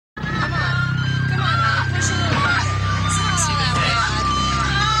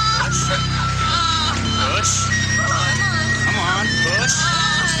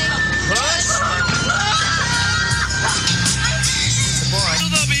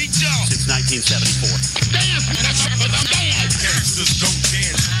1974. Gangsters don't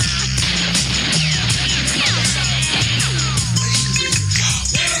dance.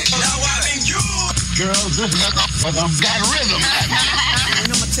 Girls, this nigga got rhythm. And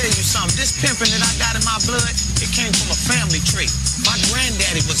I'm gonna tell you something. This pimping that I got in my blood, it came from a family tree. My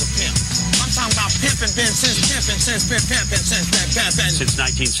granddaddy was a pimp. I'm talking about pimping since 1974.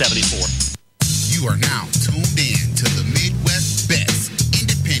 You are now tuned in to the Midwest best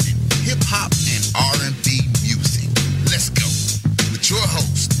independent hip-hop and R&B music. Let's go with your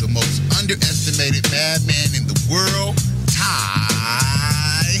host, the most underestimated madman in the world,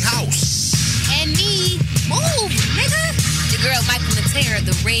 Ty House. And me, move, nigga. The girl Michael Matera,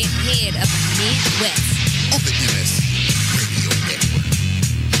 the redhead of the Midwest. On the MS Radio Network.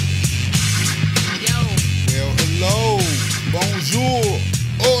 Yo. Well, hello, bonjour,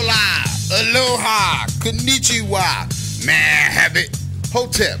 hola, aloha, konnichiwa, mahabit,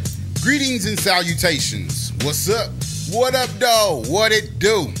 hotep. Greetings and salutations. What's up? What up, though? What it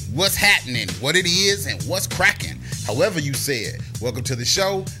do? What's happening? What it is and what's cracking? However you say it. Welcome to the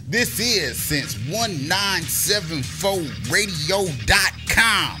show. This is Since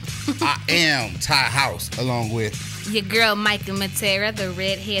 1974radio.com. I am Ty House, along with Your girl Michael Matera, the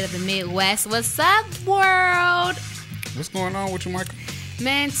redhead of the Midwest. What's up, world? What's going on with you, Michael?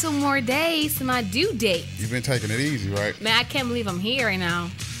 Man, 2 more days to my due date. You've been taking it easy, right? Man, I can't believe I'm here right now.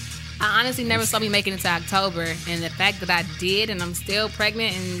 I honestly never saw me making it to October, and the fact that I did and I'm still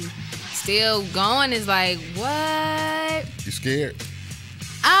pregnant and still going is like, what? You scared?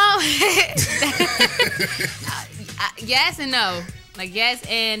 Yes and no. Like, yes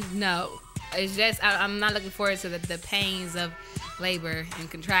and no. It's just, I'm not looking forward to the pains of labor and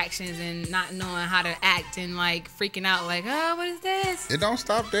contractions and not knowing how to act and, like, freaking out like, oh, what is this? It don't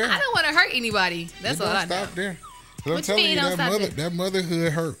stop there. I don't want to hurt anybody. That's all I know. It don't stop there. But I'm What you telling mean you, don't stop there? that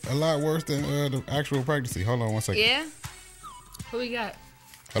motherhood hurt a lot worse than the actual pregnancy. Hold on one second. Yeah? Who we got?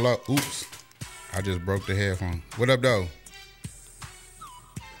 Hello. Oops. I just broke the headphone. What up, though?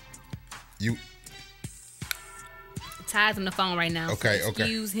 You... Ty's on the phone right now. Okay, so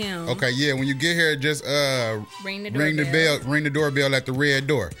excuse him. Okay, yeah. When you get here, just ring the doorbell at the red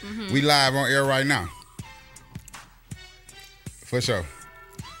door. Mm-hmm. We live on air right now. For sure.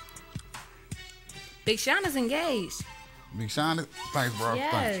 Big Sean is engaged. Big Sean, thanks, bro.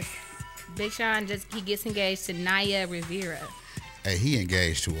 Yes. Thanks. Big Sean he gets engaged to Naya Rivera. Hey, he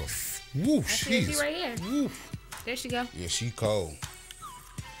engaged to a. Woo, She right here. Woo. There she go. Yeah, she cold.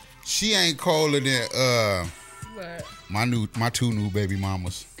 She ain't colder than What? my 2 new baby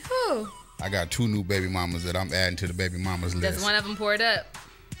mamas. Who? I got 2 new baby mamas that I'm adding to the baby mamas list. Does one of them poured up?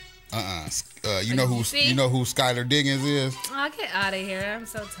 You know who Skylar Diggins is? Oh, get out of here. I'm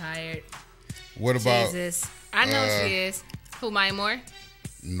so tired. What about Jesus. I know who she is. Who, Maya Moore?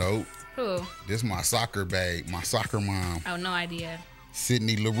 Nope. Who? This my soccer babe, my soccer mom. Oh, no idea.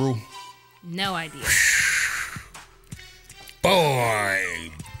 Sydney LaRue. No idea. Boy.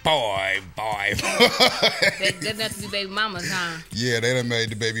 There's nothing to do baby mamas, huh? Yeah, they done made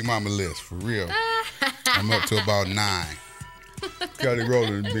the baby mama list, for real. I'm up to about 9. Kelly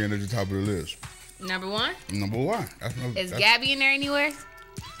Rowland being at the top of the list. Number 1? Number 1. Is Gabby in there anywhere?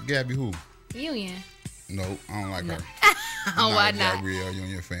 Gabby who? Union. Nope, I don't like her. Oh, why not? Gabrielle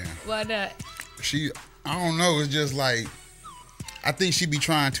Union fan. Why not? I don't know, it's just like, I think she be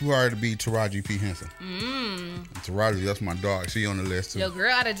trying too hard to be Taraji P. Henson. Taraji, that's my dog. She on the list too. Your girl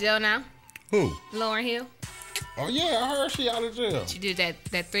out of jail now. Who? Lauren Hill. Oh yeah, I heard she out of jail. She did that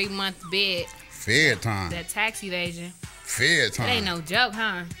 3-month bid. Fair time. That tax evasion. Fair time. That ain't no joke,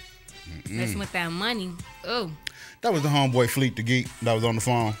 huh? Messing with that money. Oh. That was the homeboy Fleet the Geek that was on the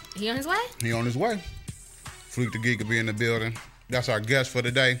phone. He on his way? He on his way. Fleet the Geek will be in the building. That's our guest for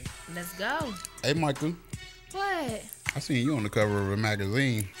today. Let's go. Hey, Michael. What? I seen you on the cover of a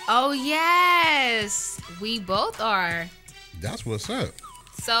magazine. Oh, yes. We both are. That's what's up.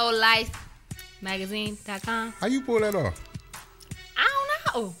 SoulLifeMagazine.com. How you pull that off? I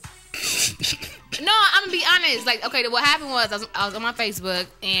don't know. No, I'm gonna be honest. Like, okay, what happened was I was on my Facebook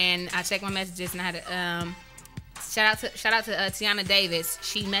and I checked my messages and I had to shout out to Tiana Davis.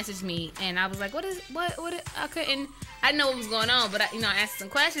 She messaged me and I was like, what I didn't know what was going on, but I asked some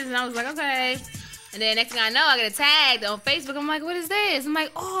questions and I was like, okay. And then next thing I know, I get tagged on Facebook. I'm like, what is this? I'm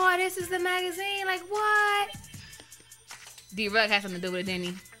like, oh, this is the magazine. Like, what? D-Ruck had something to do with it, didn't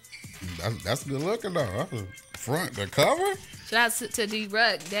he? That's good looking though. That's the front, the cover. Shout out to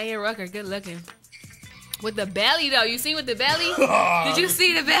D-Ruck, Daniel Rucker, good looking. With the belly though, you see with the belly? Did you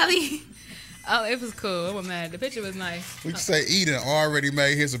see the belly? Oh, it was cool. I wasn't mad. The picture was nice. We could say Eden already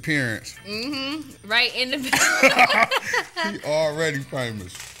made his appearance. Right in the belly. He already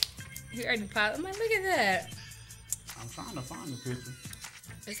famous. He already popped. I'm like, look at that. I'm trying to find the picture.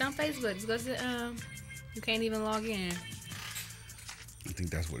 It's on Facebook. Just go to you can't even log in. I think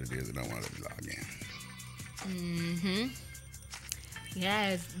that's what it is. It don't want to log in.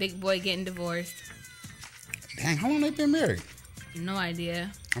 Yes, big boy getting divorced. Dang, how long they been married? No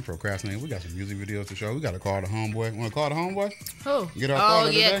idea. I'm procrastinating. We got some music videos to show. We got to call the homeboy. Want to call the homeboy? Who? Get our quote Oh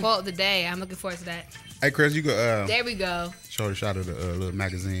of the yeah, day? quote of the day. I'm looking forward to that. Hey, Chris, you go. There we go. Show the shot of the little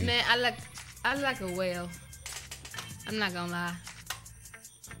magazine. Man, I like a whale. I'm not gonna lie.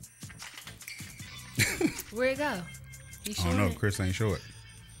 Where'd it go? You I don't know. Chris ain't show it.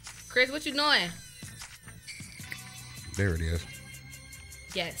 Chris, what you doing? There it is.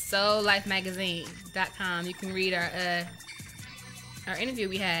 Yes, SoulLifeMagazine.com. You can read our interview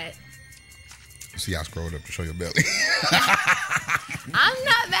we had. See, I scrolled up to show your belly. I'm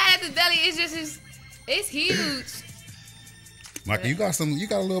not mad at the belly. It's just it's huge. Michael, you got a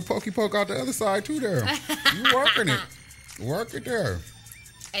little pokey poke out the other side too there. You working it. Work it there.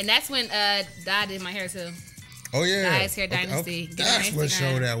 And that's when Di did my hair too. Oh yeah. Di's Hair Dynasty. Okay. Get on That's what Instagram.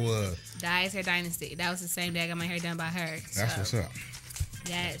 show that was. Di's Hair Dynasty. That was the same day I got my hair done by her. That's what's up.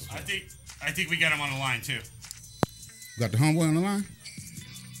 Yes. I think we got him on the line too. Got the homeboy on the line?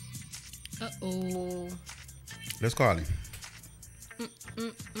 Uh-oh. Let's call him.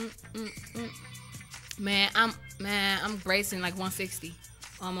 Man, I'm bracing like 160.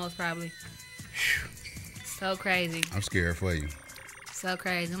 Almost probably. So crazy. I'm scared for you. So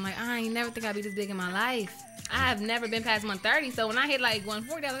crazy. I'm like, I ain't never think I'd be this big in my life. I have never been past 130. So when I hit like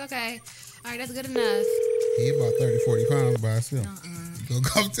 140, I was like, okay, all right, that's good enough. He about 30, 40 pounds by himself. He gonna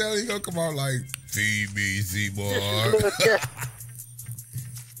come tell you, he gonna come out like, feed me, Z-boy.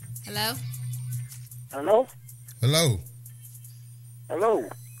 Hello? Hello? Hello. Hello?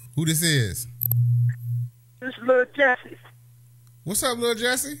 Who this is? This is Lil Jesse. What's up, little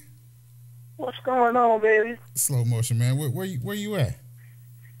Jesse? What's going on, baby? Slow motion, man. Where you at?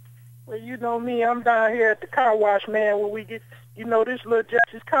 Well, you know me, I'm down here at the car wash, man, where we get, you know, this Lil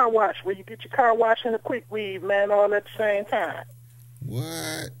Jesse's car wash, where you get your car wash and a quick weave, man, all at the same time.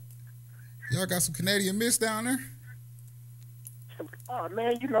 What? Y'all got some Canadian Miss down there? Oh,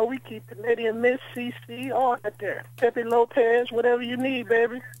 man, you know, we keep Canadian Miss, CC, all that there. Pepe Lopez, whatever you need,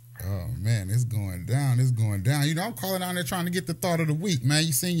 baby. Oh, man, it's going down. It's going down. You know, I'm calling down there trying to get the thought of the week, man.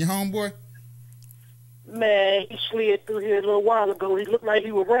 You seen your homeboy? Man, he slid through here a little while ago. He looked like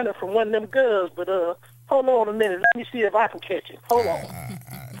he was running from one of them girls, but hold on a minute. Let me see if I can catch him. Hold on.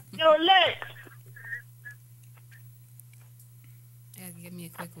 Yo, Lex! Give me a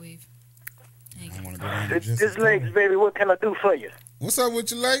quick weave. I want to go down there just This Lex, baby, what can I do for you? What's up with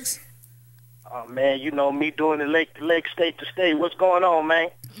your legs? Oh, man, you know me doing the leg state to state. What's going on, man?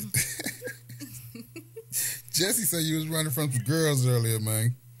 Jesse said you was running from some girls earlier,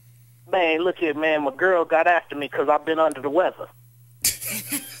 man. Man, look here, man. My girl got after me because I've been under the weather.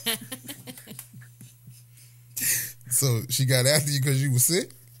 So she got after you because you was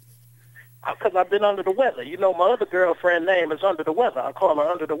sick? Because I've been under the weather. You know, my other girlfriend name is Under the Weather. I call her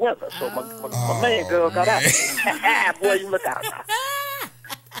Under the Weather. So my main girl got after me. Boy, you look out now.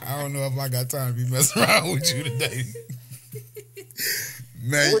 I don't know if I got time to be messing around with you today.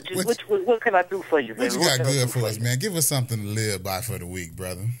 Man, What can I do for you, what baby? you got good for us, you? man? Give us something to live by for the week,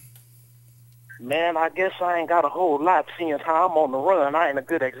 brother. Man, I guess I ain't got a whole lot, seeing how I'm on the run. I ain't a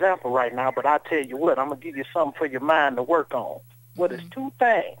good example right now, but I tell you what, I'm going to give you something for your mind to work on. What is two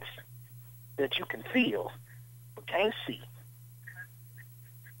things that you can feel but can't see?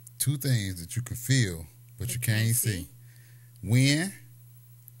 Two things that you can feel but you can't see. Wind,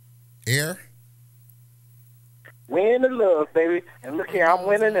 air. Win and love, baby. And look here, I'm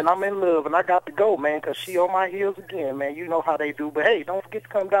winning and I'm in love, and I got to go, man, because she on my heels again, man. You know how they do. But, hey, don't forget to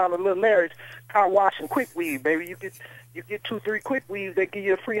come down to Little Larry's car wash and quick weave, baby. You get 2-3 quick weaves, they give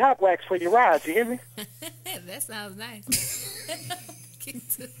you a free hot wax for your rides, you hear me? That sounds nice. Get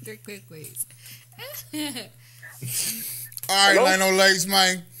 2-3 quick weaves. All right, Lino Lakes,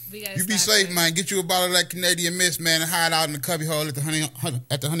 man. You be safe, man. Get you a bottle of that Canadian Mist, man, and hide out in the cubby hole at the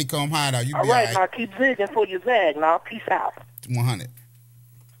Honeycomb Hideout. You be all right, now keep zigging for your zag. Now, peace out. 100.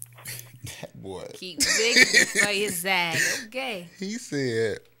 That boy. Keep zigging for your zag. Okay. He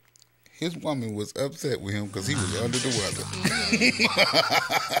said his woman was upset with him because he was under the weather.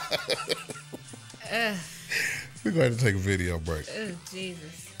 We're going to take a video break. Oh,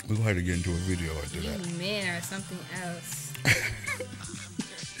 Jesus. We're going to have to get into a video after You that. men are something else.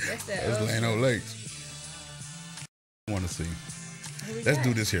 What's that? That's Lano Lakes. I want to see. Let's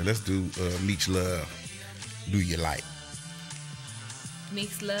do this here. Let's do Meech Love. Do you like?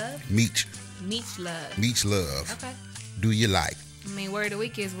 Meech Love? Meech. Meech Love. Meech Love. Okay. Do you like? I mean, word of the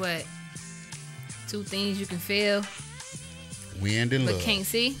week is what? Two things you can feel Wind and but love. can't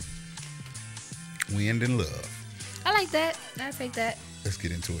see. Wind and love. I like that. I take that. Let's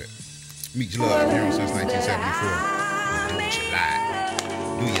get into it. Meet Your Love, here since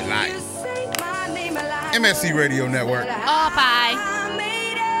 1974. Do you like? MSC Radio Network. All pie.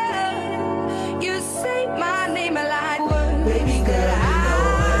 You say my name a lot. Baby girl, you know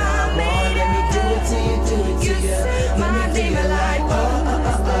what I want. Let me do it to you, do it to you. Let me do you like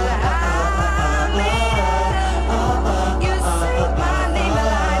You say my name a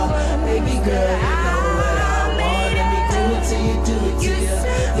lot. Baby girl, you know what I want. Let me do it to you, do it to you.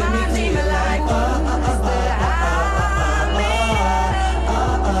 Let me do you like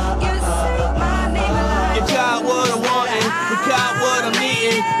You say my name a lot. You got what I'm wanting, you got what I'm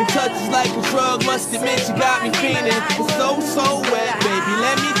needing. Your touch is like a drug, must admit you got me feeling. It's so wet, baby,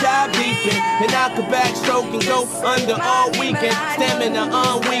 let me dive deep in. And I could backstroke and go under all weekend. Stamina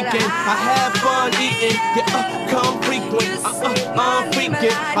unweakened, I have fun eating. Come frequent, I'm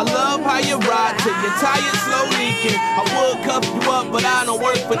freaking. I love how you ride till you're tired, slow leaking. I would cuff you up, but I don't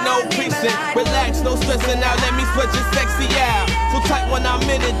work for no precinct. Relax, no stressing out, let me sweat your sexy out. So tight when I'm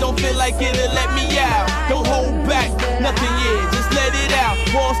in it, don't feel like it'll let me out. Don't hold back, nothing, yeah, just let it out.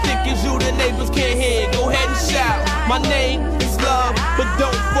 Wall stickers, you the neighbors can't hear, go ahead and shout. My name is love, but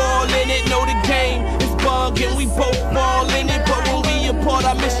don't fall in it. Know the game is bug and we both fall in it. But when we apart,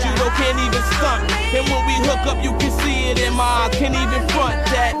 I miss you, though, can't even stunt. And when we hook up, you can see it in my eyes, can't even front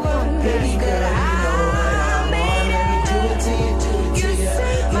that. Baby girl, you know what I want. Let me do it to you, do it to you.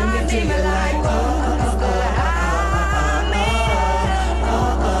 Let me do you like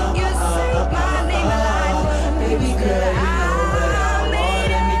You say my name a lot. Baby girl, you know what I want.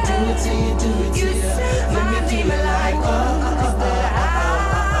 Let me do it to you, do it to you. Let me do you like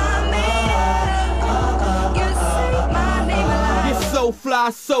You say my name a lot. You're so fly,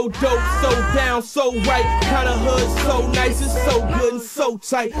 so dope, so down, so right. Kinda hood, so nice, it's so good and so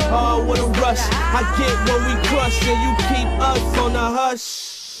tight. Oh, what a rush I get when we crush, and you keep us on the hush.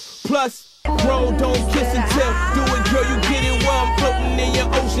 Plus, grown, don't kiss and tell. Do it, girl, you get it while I'm floating in your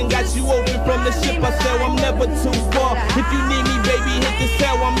ocean. Got you open from the ship I sail, I'm never too far. If you need me, baby, hit the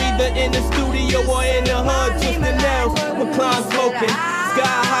cell. I'm either in the studio or in the hood, twisting nails, recline smoking. Sky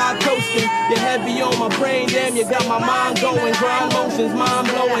high coasting, you're heavy on my brain, damn, you got my mind going. Grind motions, mind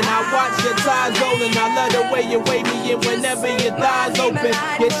blowing. I watch your thighs rolling. I love the way you weigh me in whenever your thighs open.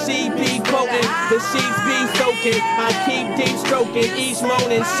 Your she be quoting, the sheets be soaking. I keep deep stroking, each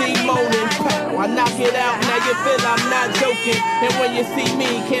moaning, she moaning. Pow, I knock it out, now you feel I'm not joking. And when you see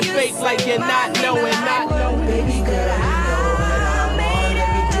me, can't fake like you're not knowing, not knowing. Baby girl, you know what I want. Let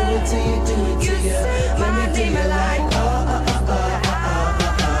me do it to you, do it to you. Let me do you like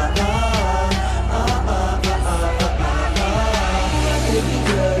Baby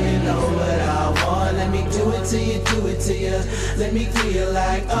girl, you know what I want. Let me do it to you, do it to you. Let me do you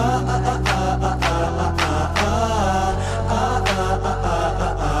like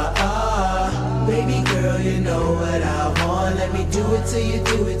Baby girl, you know what I want. Let me do it to you,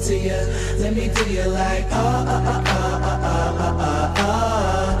 do it to you. Let me do you like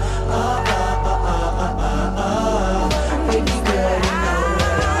Baby girl, you know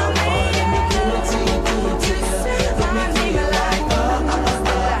what I want. Let me do it to you, do it to you. Let me do you like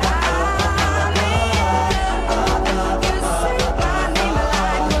Baby girl, you know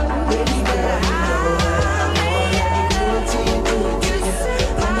what I want. Let me do it to you, do it to you.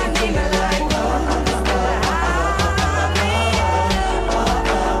 Let me do you like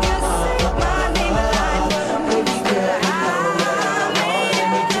Baby girl, you know what I want. Let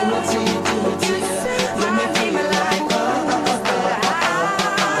me do it to you, do it to you. Let me do you like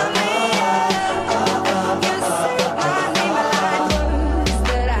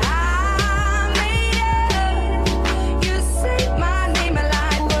You say my name a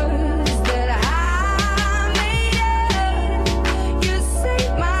lot. Words that I made up. You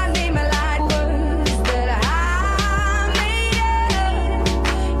say my name a lot. Words that I made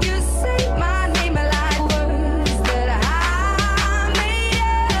up. You say my name a lot. Words that I made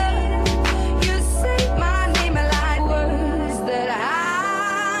up. You say my name a lot. Words that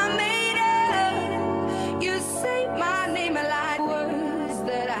I made up. You say my name a lot. Words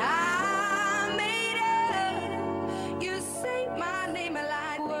that I made up. You say my name a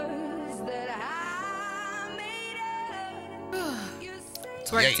lot. Words that I made up. You say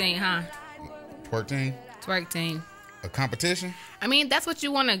Twerk Yay. team, huh? Twerk team? Twerk team. A competition? I mean, that's what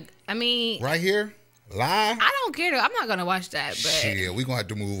you want to. I mean, Right here? Live? I don't care. I'm not gonna watch that, but Shit, we gonna have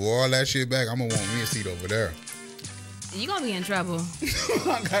to move all that shit back. I'm gonna want me a seat over there. you gonna be in trouble.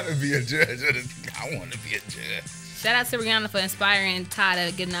 I gotta be a judge. I want to be a judge. Shout out to Rihanna for inspiring Ty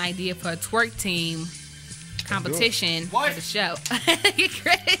to get an idea for a twerk team competition for the show.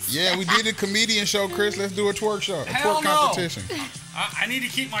 Chris. Yeah, we did a comedian show, Chris. Let's do a twerk show. A Hell twerk no. competition. I need to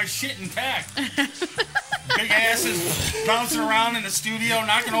keep my shit intact. Big asses bouncing around in the studio,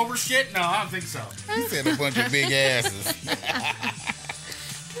 knocking over shit? No, I don't think so. You said a bunch of big asses.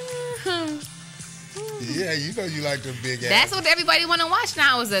 Yeah, you know you like the big asses. That's what everybody want to watch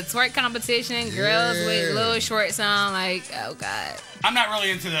now is a twerk competition. Girls with little shorts on. Like, oh God. I'm not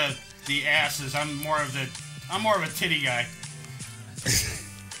really into the asses. I'm more of a titty guy.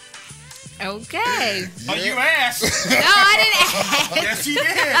 Okay. Oh, you asked. No, I didn't ask. Yes, you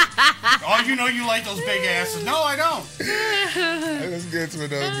did. Oh, you know you like those big asses. No, I don't. Let's get to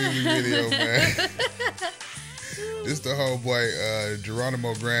another music video, man. This the homeboy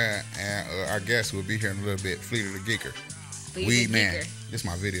Geronimo Grant, and our guest will be here in a little bit. Fleet of the Geeker. Weed Man. Geeker. This is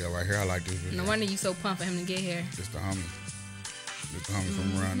my video right here. I like this video. No wonder you so pumped for him to get here. This the homie.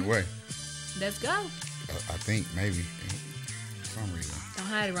 From around the way. Let's go. I think maybe for some reason. Don't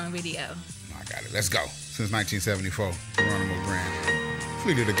hide the wrong video. No, I got it. Let's go. Since 1974, Geronimo Grant.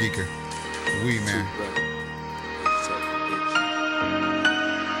 Fleet of the Geeker. Weed Man.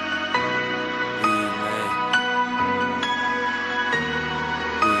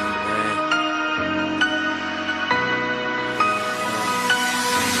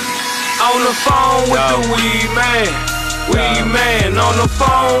 On the phone with the weed man. Weed man on the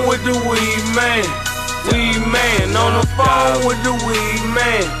phone with the weed man. Weed man on the phone with the weed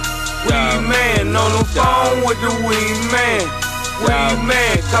man. Weed man on the phone with the weed man. Weed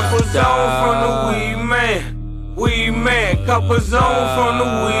man, couple zone from the weed man. Weed man, couple zone from the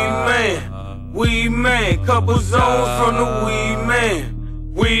weed man. Weed man, couple zone from the weed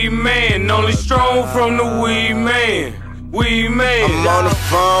man. Weed man, only strong from the weed man. Weed man. I'm on the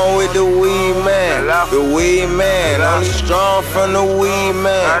phone with the weed man. The weed man. I'm strong from the weed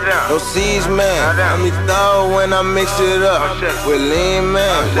man. No seeds man. Let me throw when I mix it up with lean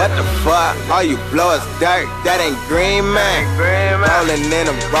man. What the fuck? All you blow is dirt. That ain't green man. Rolling in,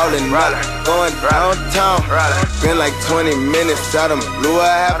 I'm rolling up. Going downtown. Been like 20 minutes out, I'm blew a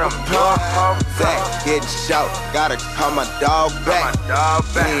half a pound. Zach getting shot. Gotta call my dog back.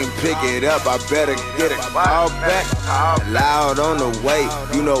 He ain't pick it up. I better get a call back. Loud on the way,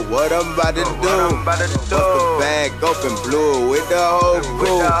 you know what I'm about to do. Bust the bag open, blew it with the whole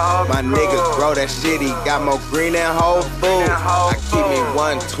crew. My niggas grow that shit, he got more green than Whole Foods. I keep me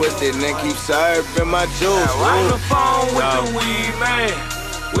one twisted and then keep serving my juice. On the phone with the weed man.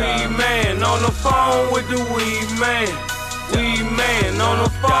 Weed man on the phone with the weed man. Weed man on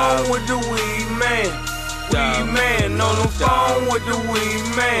the phone with the weed man. Weed man on the phone with the weed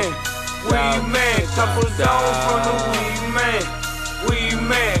man. Weed man, couple zone from the weed man. Weed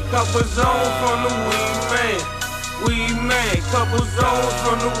man, couple zone from the weed man. Weed man, couple zone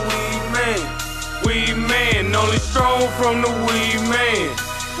from the weed man. Weed man, only strong from the weed man.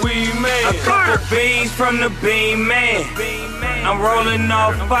 Weed man, a couple beans from the bean man. I'm rolling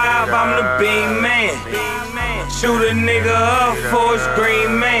off 5, I'm the bean man. Shoot a nigga up for his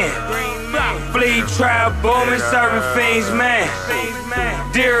green man. Fleet trap booming, serving fiends, man.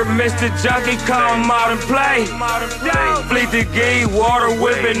 Dear Mr. Junkie, come out and play. Fleet the gee, water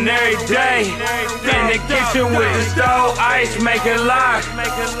whipping every day. In the kitchen with the stove, ice, make it live.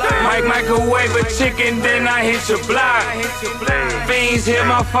 Microwave a chicken, then I hit your block. Fiends hit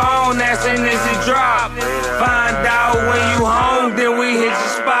my phone, asking is it drop. Find out when you home, then we hit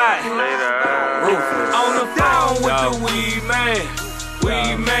your spot. On the phone with the weed man.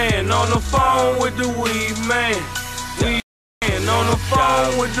 Weed man on the phone with the weed man. Weed man on the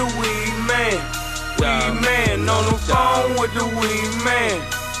phone with the weed man. Weed man on the phone with the weed man.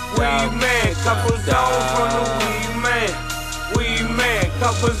 Weed man, couple zone from the weed man. Weed man,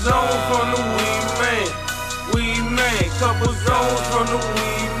 couple zone from the weed man. Weed man, couple zone from the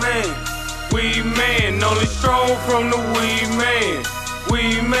weed man. Weed man, only strong from the weed man.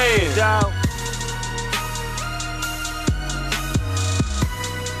 Weed man.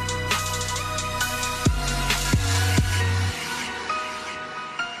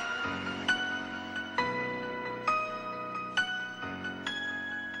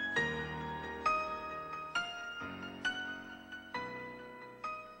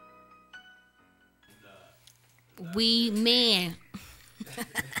 Weed man.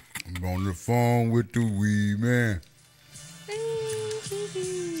 I'm on the phone with the weed man.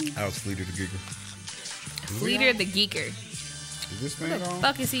 I was Fleet of the Geeker. Fleeter the Geeker. Is this Where thing the on?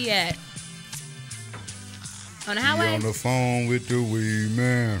 fuck is he at? On the He highway? on the phone with the weed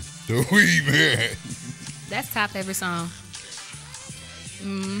man. The weed man. That's top favorite song.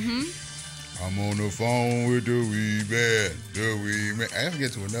 Mm-hmm. I'm on the phone with the weed man. The weed man. I have to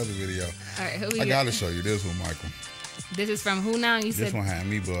get to another video. All right, who we I got? gotta show you this one, Michael. This is from who now? You This said. one had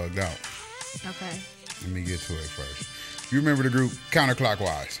me bugged out. Okay. Let me get to it first. You remember the group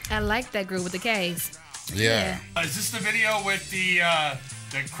Counterclockwise? I like that group with the K's. Yeah. Is this the video with the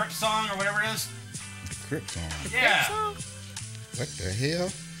Crip song or whatever it is? The Crip song. Yeah. What the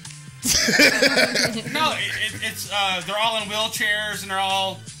hell? No, it's they're all in wheelchairs and they're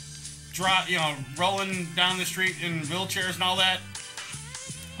all rolling down the street in wheelchairs and all that.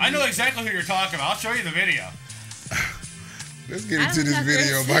 I know exactly who you're talking about. I'll show you the video. Let's get into this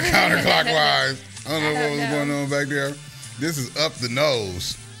video by Counterclockwise. I don't know what was going on back there. This is Up the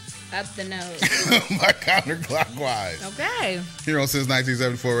Nose. Up the nose. By Counterclockwise. Okay. Here on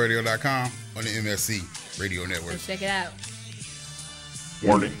Since1974Radio.com on the MSC Radio Network. Let's check it out.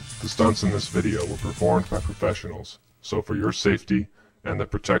 Warning, the stunts in this video were performed by professionals, so for your safety and the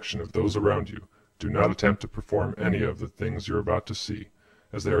protection of those around you, do not attempt to perform any of the things you're about to see,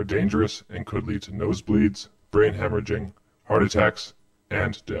 as they are dangerous and could lead to nosebleeds, brain hemorrhaging, heart attacks,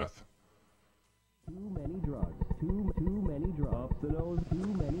 and death. Too many drugs. Too many drugs. The nose.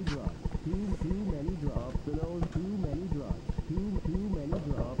 Too many drugs. Too many drugs. The nose. Too many drugs. Too many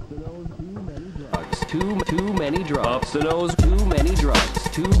drugs. The nose. Too many drugs. Too many drops. The nose. Too many drugs.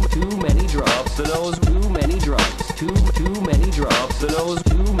 Too many drops. The nose. Too many drugs. Too many drops. The nose.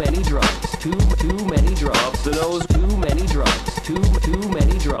 Too many drugs. Too many drops. The nose. Too many drugs. Too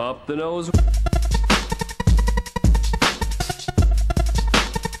many drop. The nose.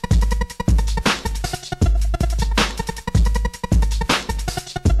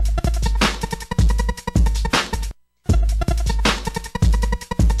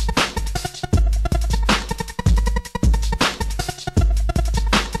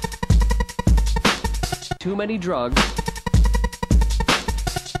 Too many drugs.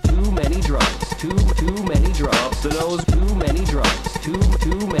 Too many drugs. Too many drops. The nose. Too many drugs. Too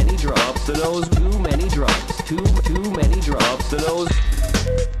many drops. The nose. Too many drugs. Too many drops. The nose.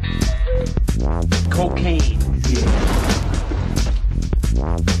 Cocaine. Yeah.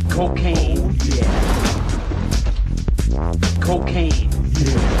 Cocaine. Yeah. Cocaine.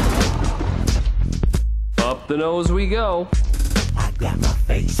 Yeah. Up the nose we go. I got my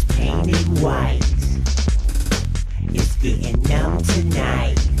face painted white. It's getting numb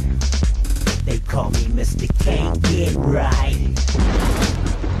tonight. They call me Mr. Can't Get Right,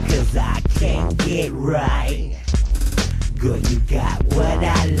 'cause I can't get right. Girl, you got what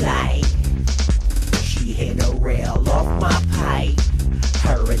I like. She hit a rail off my pipe.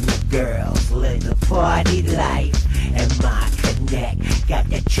 Her and the girls live the party life. And my connect got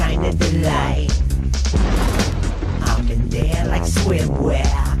the China delight. I'm in there like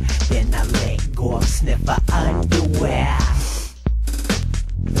swimwear. Then I let go and sniff her underwear.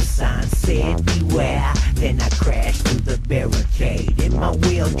 The sign said beware. Then I crashed through the barricade in my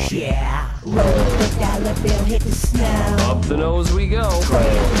wheelchair. Roll the dollar bill, hit the snow. Up the nose we go. Crawl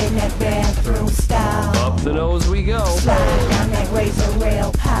in that bathroom stall. Up the nose we go. Slide down that razor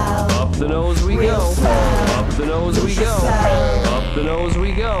rail pole. Up the nose we go. Up the nose we go. Up the nose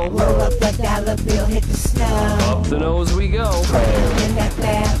we go. Roll up the dollar bill, hit the snow. Up the nose we go. Crawl in that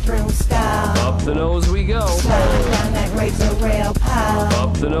bathroom stall. Up the nose we go. Slide down that razor rail pole.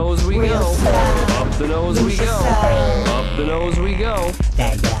 Up the nose we go. Up the nose we go. Up the nose we go.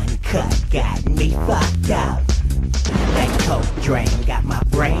 That uncut got me fucked up. That coke drain got my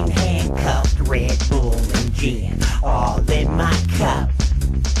brain handcuffed. Red Bull and gin all in my cup.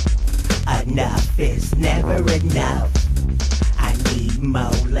 Enough is never enough. I need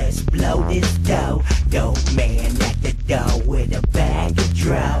more, let's blow this dough. Dope man at the door with a bag of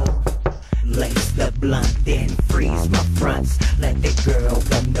dro. Lace the blunt, then freeze my fronts. Let the girl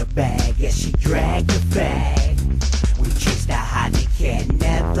gun the bag as she drag the bag. We chased a honey cat,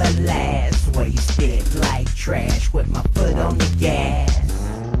 never last. Wasted like trash with my foot on the gas.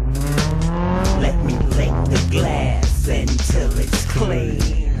 Let me lick the glass until it's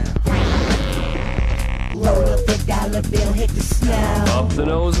clean. Roll up the dollar bill, hit the snow. Up the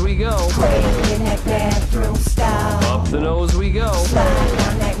nose we go. Cradle in that bathroom stall. Up the nose we go. Slide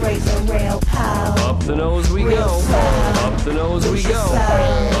down that razor rail pole. Up the nose we go. Up the nose we go.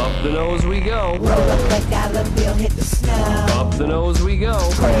 Up the nose we go. Roll up the dollar bill, hit the snow. Up the nose we go.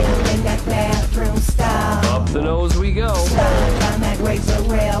 Cradle in that bathroom stall. Up the nose we go. Slide down that razor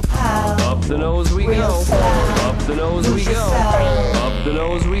rail pole. Up the nose we go. Up the nose we go. Up the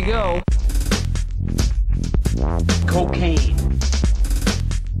nose we go. Cocaine.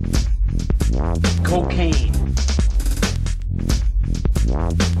 Cocaine.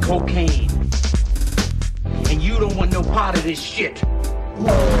 Cocaine. And you don't want no part of this shit. Roll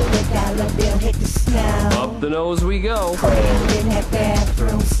the dollar bill hit the snow. Up the nose we go. Crammed in that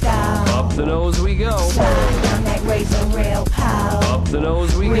bathroom stall. Up the nose we go. Slide down that razor rail pole. Up the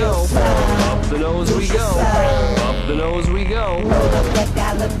nose we go. Up the nose we go. Up the nose we go. Roll up that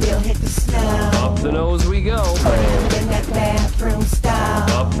dollar bill hit the snow. Up the nose we go. Crammed in that bathroom stall.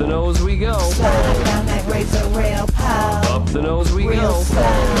 Up the nose we go. Slide down that razor rail pole. Up the nose we go.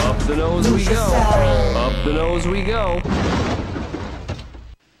 Up the nose we go. Up the nose we go.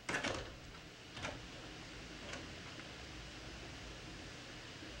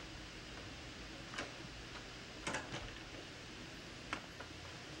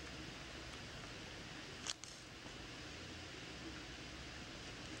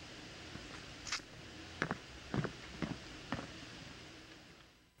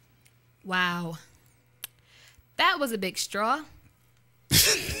 Wow. That was a big straw.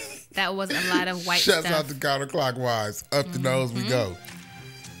 That was a lot of white Shouts stuff. out to counterclockwise. Up the nose we go.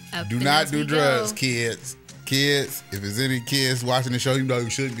 Up Do the not nose do we drugs, go. kids. Kids, if there's any kids watching the show, you know you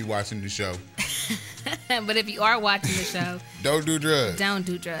shouldn't be watching the show. But if you are watching the show, Don't do drugs. don't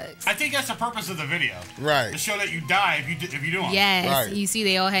do drugs. I think that's the purpose of the video. Right. To show that you die if you do them. Yes, Right. you see,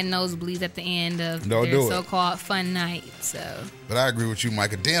 they all had nosebleeds at the end of Don't their do it. so-called fun night. So But I agree with you,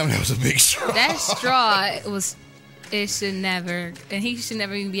 Micah. Damn, that was a big straw. that straw it should never, and he should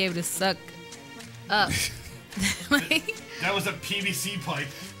never even be able to suck up. Like, That was a PVC pipe.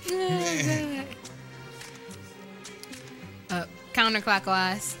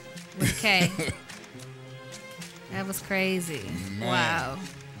 Counterclockwise with a K. That was crazy. Man. Wow.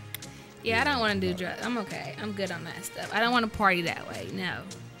 Yeah, I don't want to do drugs. I'm okay. I'm good on that stuff. I don't want to party that way. No,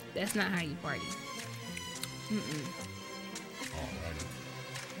 that's not how you party.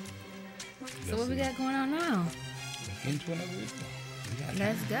 So what we got going on now? Into another video.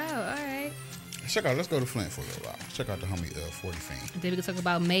 Let's go. All right. Let's go to Flint for a little while. Check out the homie 40 Fiend. Then we can talk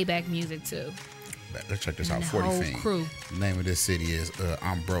about Maybach music too. Let's check this out. And the 40 whole Fiend. crew. The name of this city is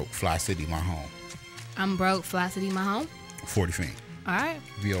I'm Broke, Fly City, My Home. I'm broke. Fly City, my home. 40 Fiend. All right.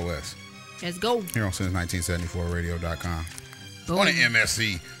 VOS. Let's go. Here on Since1974Radio.com. Boom. On the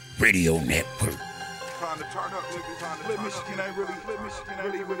MSC Radio Network. Trying to turn up, niggas. Flint, Michigan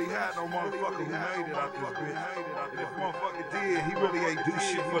ain't really had no motherfucker who made it out this bitch. And if motherfucker did, he really ain't do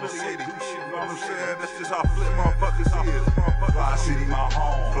shit for the city. You know what I'm saying? That's just how Flint motherfuckers is. Fly City, my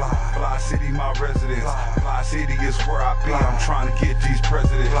home. Fly City, my residence. Fly City is where I be. I'm trying to get these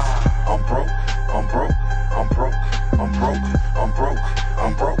presidents. I'm broke. I'm broke. I'm broke. I'm broke. I'm broke.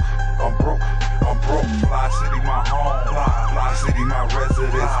 I'm broke. I'm broke. I'm broke. Fly City, my home. Fly City, my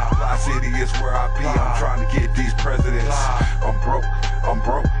residence. Fly City is where I be. I'm trying to get these presidents. I'm broke. I'm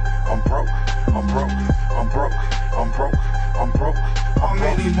broke. I'm broke. I'm broke. I'm broke. I'm broke. I'm broke. How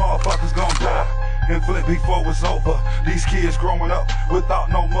many motherfuckers gon' die and flip before it's over? These kids growing up without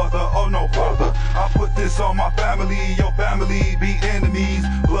no mother or no father. I put this on my family, your family be enemies.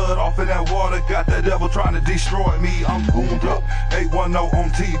 Blood off in that water, got the devil trying to destroy me. I'm gooned up, 810 on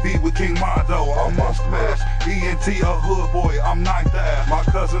TV with King Mondo. I'm on smash, ENT a hood boy, I'm 9th Ave. My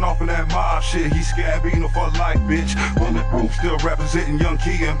cousin off in that mob shit, he Scabino for life, bitch. Bulletproof, still representing Young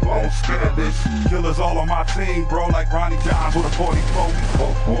Key and Bone Scandalous. Killers all on my team, bro, like Ronnie Johns with a 44. We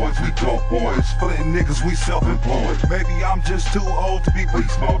dope boys, we dope boys. Flint niggas, we self-employed. Maybe I'm just too old to be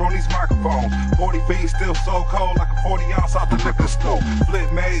beast mode on these microphones. 40 fiends still so cold like a 40 ounce out the liquor store.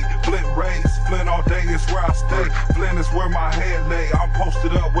 Flint made, Flint raised, Flint all day is where I stay. Flint is where my head lay. I'm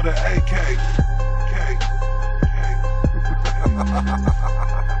posted up with an AK.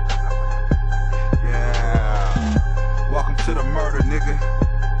 Yeah. Welcome to the murder, nigga.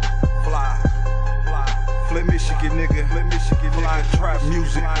 Fly. Flint, Michigan, nigga. Flint, Michigan, fly trap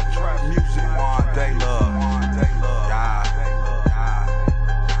music. One day love.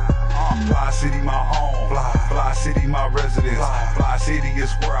 Fly City, my home. Fly City, my residence. Fly City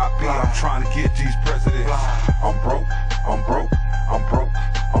is where I be. I'm trying to get these presidents. I'm broke. I'm broke. I'm broke.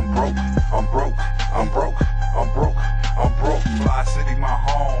 I'm broke. I'm broke. I'm broke. I'm broke. I'm broke. Fly City, my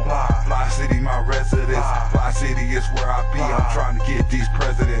home. Fly City, my residence. Fly City is where I be. I'm trying to get these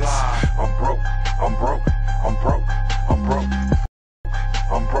presidents. I'm broke. I'm broke. I'm broke. I'm broke.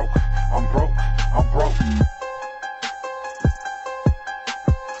 I'm broke. I'm broke. I'm broke.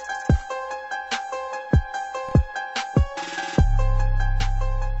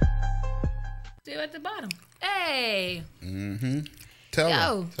 Still at the bottom. Hey. Tell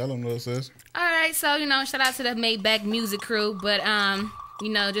Yo. them, little sis. All right, so shout out to the Maybach music crew, but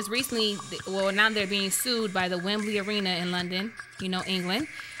just recently, well, now they're being sued by the Wembley Arena in London, England,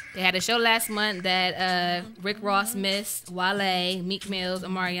 They had a show last month that Rick Ross missed, Wale, Meek Mills,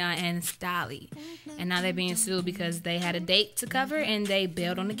 Omarion, and Stolly. And now they're being sued because they had a date to cover and they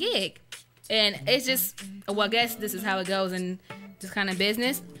bailed on the gig. And it's just, well, I guess this is how it goes in this kind of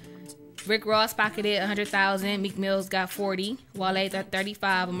business. Rick Ross pocketed $100,000, Meek Mills got $40,000, Wale got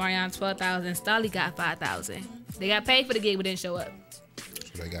 $35,000, Omarion $12,000, Stolly got $5,000. They got paid for the gig but didn't show up.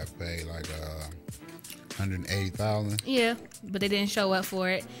 So they got paid like $180,000. Yeah, but they didn't show up for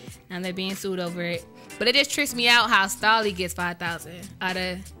it. Now they're being sued over it. But it just trips me out how Stolly gets $5,000 out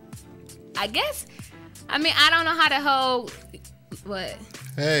of. I guess. I mean, I don't know how the whole. What?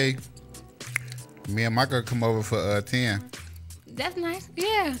 Hey, me and Michael come over for 10. That's nice.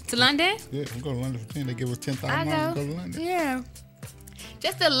 Yeah, to London. Yeah, we go to London for 10. They give us $10,000 I to go go. to London. Yeah.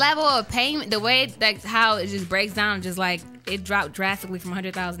 Just the level of payment, the way like how it just breaks down, just like it dropped drastically from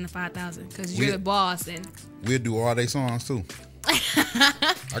 $100,000 to $5,000 because you're the boss and. We'll do all their songs too.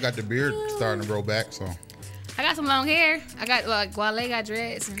 I got the beard starting to grow back, so. I got some long hair. I got like Wale got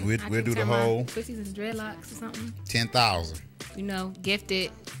dreads. And We'll do the whole 50s and dreadlocks or something. 10,000. You know, gifted.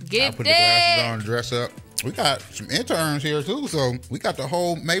 I put the glasses on, dress up. We got some interns here too, so we got the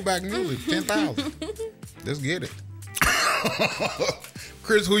whole Maybach music. 10,000. Let's get it.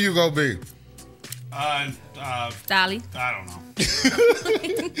 Chris, who you gonna be? Stolly. I don't know.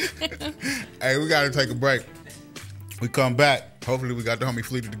 Hey, we gotta take a break. We come back. Hopefully, we got the homie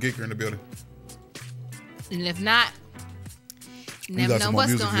Fleet of the Geeker in the building. And if not, We never got know some more what's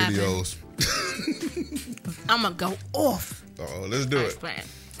music gonna happen. videos. I'm gonna go off. Oh, let's do it.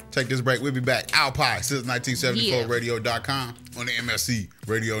 Take this break. We'll be back. A.W.P.I.E since 1974radio.com on the MSC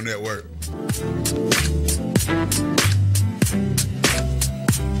Radio Network.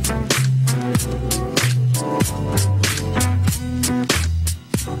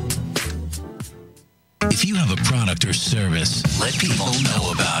 If you have a product or service, let people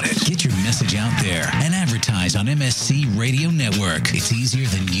know about it. Get your message out there and advertise on MSC Radio Network. It's easier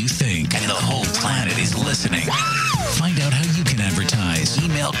than you think, and the whole planet is listening. Find out how you can advertise.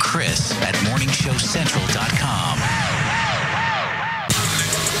 Email Chris at morningshowcentral.com.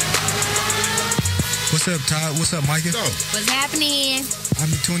 What's up, Todd? What's up, Micah? What's happening? I'll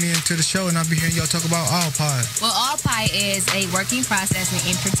be tuning into the show and I'll be hearing y'all talk about A.W.P.I.E. Well, A.W.P.I.E is a working processing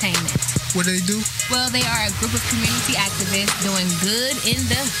entertainment. What do they do? Well, they are a group of community activists doing good in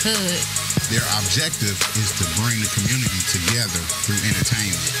the hood. Their objective is to bring the community together through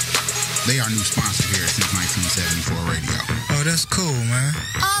entertainment. They are new sponsor here since 1974 radio. Oh, that's cool, man.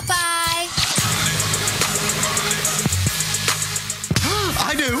 A.W.P.I.E.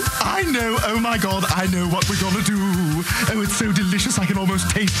 I know, oh my God, I know what we're gonna do. Oh, it's so delicious, I can almost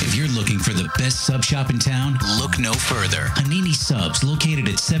taste it. If you're looking for the best sub shop in town, look no further. Hanini Subs, located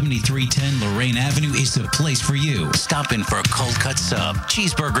at 7310 Lorraine Avenue, is the place for you. Stop in for a cold cut sub,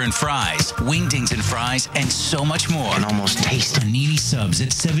 cheeseburger and fries, wingdings and fries, and so much more. And almost taste Hanini Subs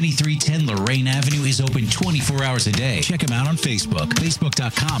at 7310 Lorraine Avenue is open 24 hours a day. Check them out on Facebook,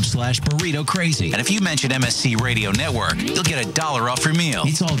 facebook.com/burrito crazy. And if you mention MSC Radio Network, you'll get $1 off your meal.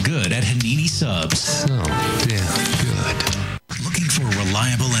 It's all good at Hanini Subs. So damn good. Looking for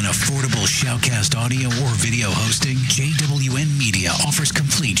reliable and affordable Shoutcast audio or video hosting? JWN Media offers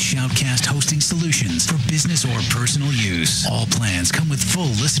complete Shoutcast hosting solutions for business or personal use. All plans come with full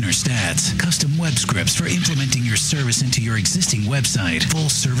listener stats, custom web scripts for implementing your service into your existing website, full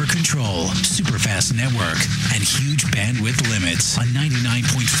server control, super fast network, and huge bandwidth limits, a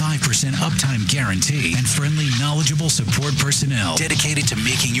 99.5% uptime guarantee, and friendly, knowledgeable support personnel dedicated to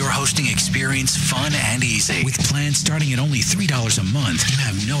making your hosting experience fun and easy. With plans starting at only $3 a month, you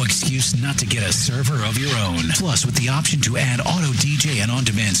have no excuse not to get a server of your own. Plus, with the option to add auto DJ and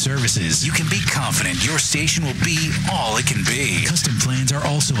on-demand services, you can be confident your station will be all it can be. Custom plans are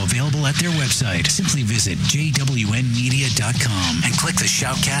also available at their website. Simply visit jwnmedia.com and click the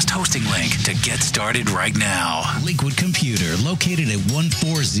Shoutcast hosting link to get started right now. Lakewood Computer, located at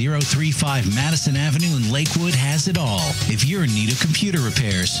 14035 Madison Avenue in Lakewood, has it all. If you're in need of computer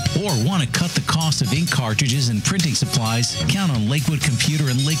repairs or want to cut the cost of ink cartridges and printing supplies, count on Lakewood Computer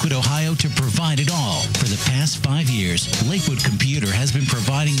in Lakewood, Ohio to provide it all. For the past 5 years, Lakewood Computer has been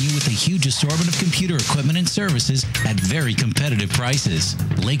providing you with a huge assortment of computer equipment and services at very competitive prices.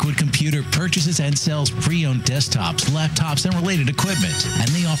 Lakewood Computer purchases and sells pre-owned desktops, laptops, and related equipment. And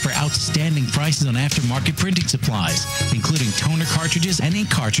they offer outstanding prices on aftermarket printing supplies, including toner cartridges and ink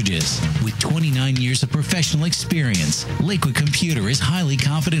cartridges. With 29 years of professional experience, Lakewood Computer is highly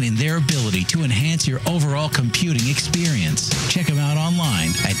confident in their ability to enhance your overall computing experience. Check them out out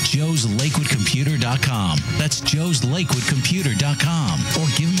online at joeslakewoodcomputer.com. That's joeslakewoodcomputer.com. Or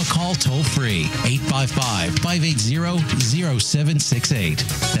give them a call toll free,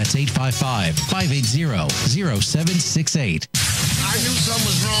 855-580-0768. That's 855-580-0768. I knew something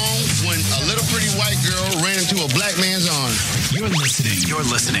was wrong when a little pretty white girl ran into a black man's arms. You're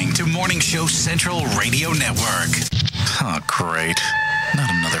listening to Morning Show Central Radio Network. Oh, great. Not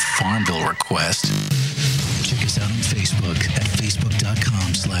another Farmville request. Check us out on Facebook at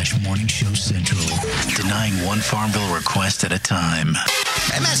facebook.com/Morning Show Central. Denying one Farmville request at a time.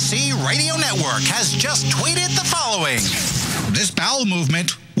 MSC Radio Network has just tweeted the following. This bowel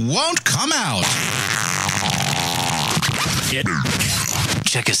movement won't come out.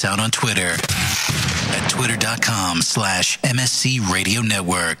 Check us out on Twitter at twitter.com/MSC Radio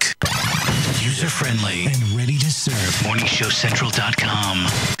Network. User-friendly and ready to serve. MorningShowCentral.com.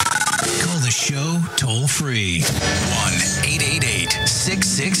 Call the show toll-free.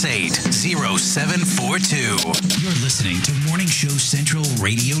 1-888-668-0742. You're listening to Morning Show Central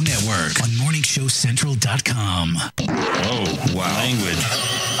Radio Network on MorningShowCentral.com. Oh, wow. Language.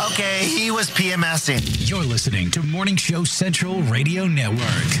 Okay, he was PMSing. You're listening to Morning Show Central Radio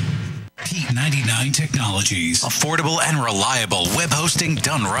Network. P99 Technologies. Affordable and reliable web hosting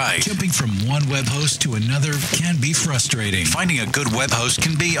done right. Jumping from one web host to another can be frustrating. Finding a good web host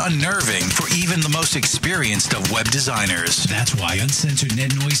can be unnerving for even the most experienced of web designers. That's why Uncensored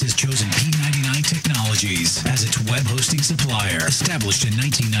Net Noise has chosen P99 Technologies as its web hosting supplier. Established in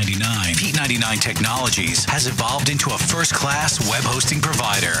 1999, P99 Technologies has evolved into a first-class web hosting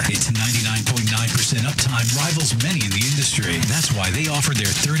provider. Its 99.9% uptime rivals many in the industry. That's why they offer their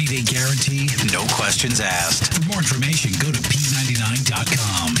 30-day guarantee, no questions asked. For more information, go to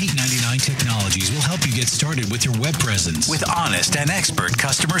P99.com. P99 Technologies will help you get started with your web presence with honest and expert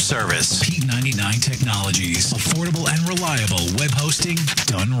customer service. P99 Technologies. Affordable and reliable web hosting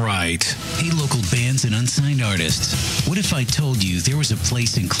done right. Hey, local bands and unsigned artists. What if I told you there was a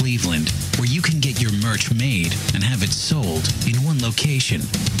place in Cleveland where you can get your merch made and have it sold in one location?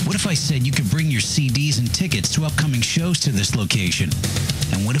 What if I said you could bring your CDs and tickets to upcoming shows to this location?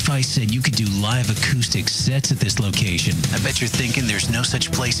 And what if I said you could do live acoustic sets at this location? I bet you're thinking there's no such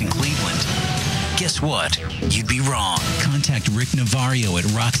place in Cleveland. Guess what? You'd be wrong. Contact Rick Navario at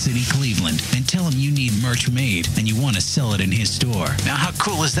Rock City, Cleveland, and tell him you need merch made and you want to sell it in his store. Now, how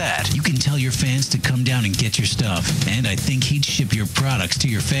cool is that? You can tell your fans to come down and get your stuff, and I think he'd ship your products to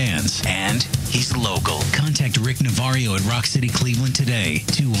your fans. And he's local. Contact Rick Navario at Rock City, Cleveland today.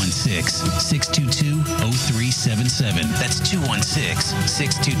 216-622-0377. That's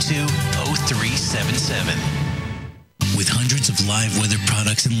 216-622-0377. With hundreds of live weather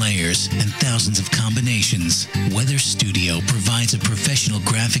products and layers and thousands of combinations, Weather Studio provides a professional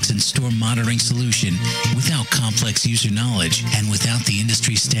graphics and store monitoring solution without complex user knowledge and without the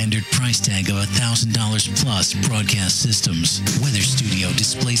industry standard price tag of $1,000 plus broadcast systems. Weather Studio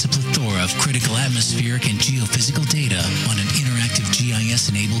displays a plethora of critical atmospheric and geophysical data on an interactive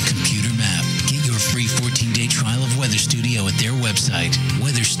GIS-enabled computer map. Get your free 14-day trial of Weather Studio at their website,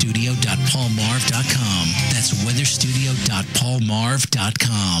 weatherstudio.paulmarv.com. That's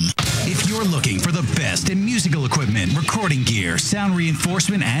weatherstudio.paulmarv.com. If you're looking for the best in musical equipment, recording gear, sound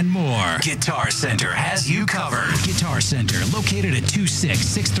reinforcement, and more, Guitar Center has you covered. Guitar Center, located at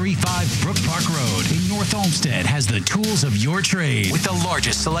 26635 Brook Park Road in North Olmsted, has the tools of your trade with the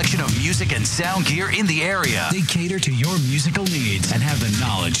largest selection of music and sound gear in the area. They cater to your musical needs and have the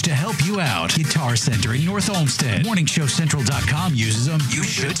knowledge to help you out. Guitar Center in North Olmsted. MorningShowCentral.com uses them. You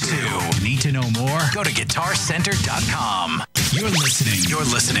should too. Need to know more? Go to GuitarCenter.com. You're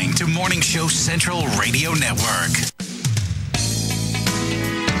listening to Morning Show Central Radio Network.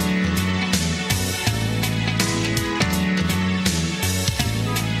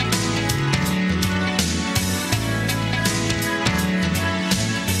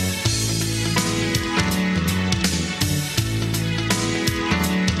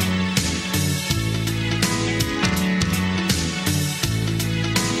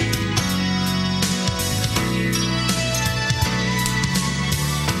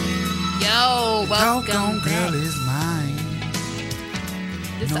 Doggone girl is mine.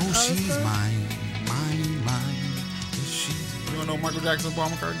 This No, the old she's school? mine. Mine. She. You don't know Michael Jackson, Paul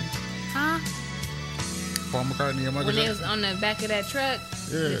McCartney? Huh? Paul McCartney and Michael When they Jackson? was on the back of that truck,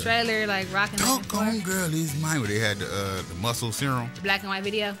 Yeah. the trailer, like rocking back and Doggone forth. girl is mine. Where they had the muscle serum. The black and white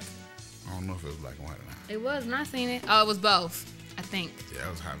video. I don't know if it was black and white or not. It was, when I seen it. Oh, it was both, I think. Yeah,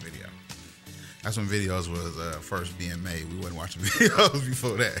 that was a hot video. That's when videos was first being made. We wasn't watching videos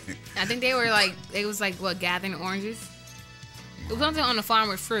before that. I think they were like, it was like, what, gathering oranges? It was something on the farm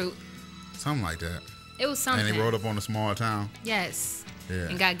with fruit. Something like that. It was something. And they rode up on a small town. Yes. Yeah.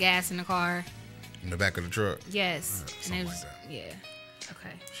 And got gas in the car. In the back of the truck. Yes. And it was, like that. yeah.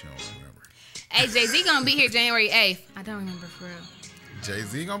 Okay. She don't remember. Hey, Jay-Z gonna be here January 8th. I don't remember for real.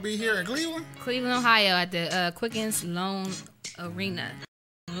 Jay-Z gonna be here in Cleveland? Cleveland, Ohio at the Quickens Loans Arena.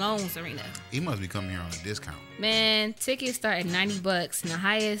 He must be coming here on a discount. Man, tickets start at $90 and the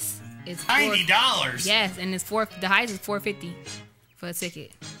highest is $90? Yes, and the highest is $450 for a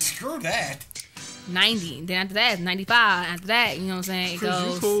ticket. Screw that. 90. Then after that, it's 95. After that, you know what I'm saying? It Chris,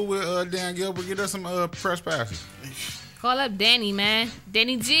 goes. you cool with Dan Gilbert? Get us some press passes. Call up Danny, man.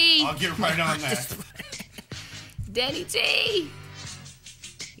 Danny G. I'll get right on that. Danny G.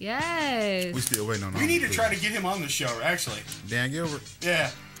 Yes. We still waiting on. We need to try to get him on the show, actually. Dan Gilbert.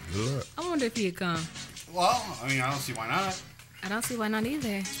 Yeah. Good luck. I wonder if he'd come. Well, I mean, I don't see why not. I don't see why not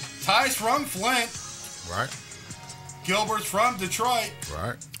either. Ty's from Flint. Right. Gilbert's from Detroit.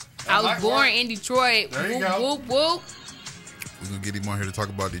 Right. I was born in Detroit. There you whoop, go. Whoop, whoop. We're going to get him on here to talk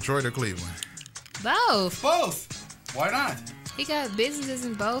about Detroit or Cleveland. Both. Why not? He got businesses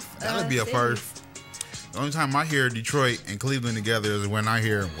in both. That'd be a cities. first. The only time I hear Detroit and Cleveland together is when I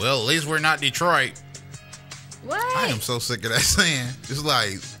hear, well, at least we're not Detroit. What? I am so sick of that saying. It's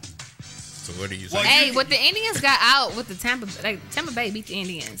like, so what are you saying? Hey, what the Indians got out with the Tampa Bay beat the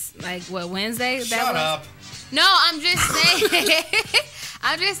Indians. Like, what, Wednesday? Shut up. No, I'm just saying.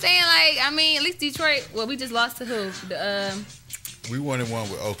 I'm just saying, like, I mean, at least Detroit, well, we just lost to who? We won in one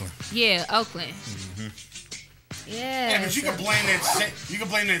with Oakland. Yeah, Oakland. Mm-hmm. Yeah. But you can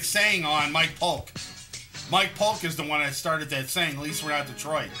blame that saying on Mike Polk. Mike Polk is the one that started that saying, at least we're not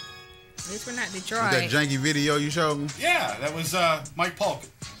Detroit. At least we're not Detroit. With that janky video you showed me? Yeah, that was Mike Polk.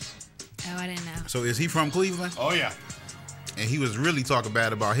 Oh, I didn't know. So is he from Cleveland? Oh, yeah. And he was really talking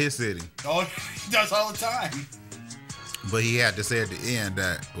bad about his city. Oh, he does all the time. But he had to say at the end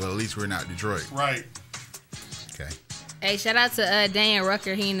that, well, at least we're not Detroit. Right. Okay. Hey, shout out to Dan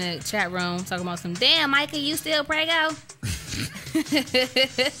Rucker. He in the chat room talking about some, damn, Micah, you still prego?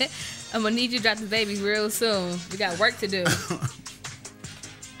 I'm going to need you to drop the babies real soon. We got work to do.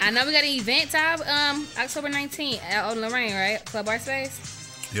 I know we got an event time October 19th out in Lorraine, right? Club Art Space?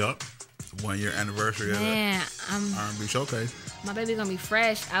 Yep. 1 year anniversary of the R&B Showcase. My baby gonna be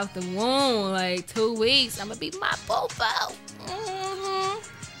fresh out the womb, like 2 weeks. I'm gonna be my popo.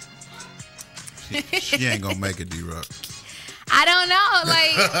 She ain't gonna make it, D-Rock. I don't know,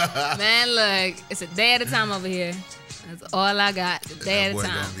 like, man, look, it's a day at a time over here. That's all I got, a day at a That boy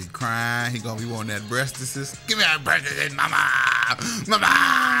time. gonna be crying. He gonna be wanting that breast assist. Give me that breast assist, mama, mama.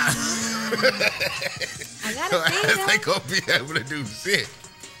 I gotta see They that. gonna be able to do shit.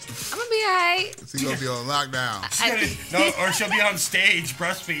 I'm gonna be alright. She gonna be on lockdown. Or she'll be on stage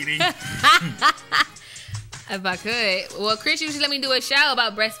breastfeeding. If I could. Well, Chris usually let me do a show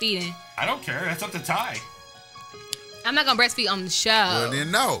about breastfeeding. I don't care. That's up to Ty. I'm not gonna breastfeed on the show. Well, then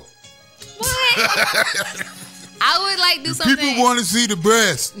no. What? I would like do something. People want to see the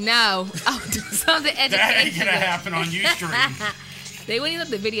breast. No. I would do something educational. That ain't gonna happen on Ustream. They wouldn't even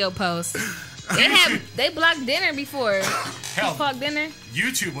let the video post. They blocked dinner before. Hell, blocked dinner.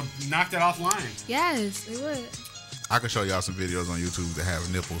 YouTube would knock that offline. Yes, they would. I can show y'all some videos on YouTube that have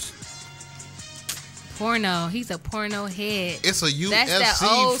nipples. Porno. He's a porno head. It's a UFC That's that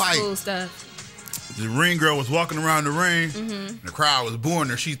old fight. school stuff. The ring girl was walking around the ring. Mm-hmm. The crowd was booing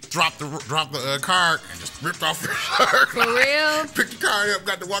her. She dropped the card and just ripped off her shirt. For real? Picked the card up,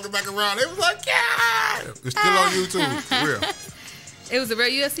 got to walking back around. It was like, yeah! It's still on YouTube. For real. It was a real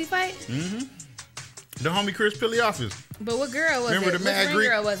UFC fight? Mm-hmm. The homie Chris Piliofis. But what girl was Remember it? the Mad What Greek?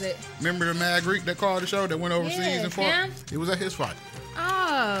 girl was it? Remember the Mad Greek that called the show that went overseas Yeah, and fought? him? It was at his fight.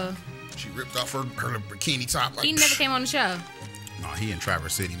 Oh. She ripped off her bikini top. Like, He never came on the show. No, he in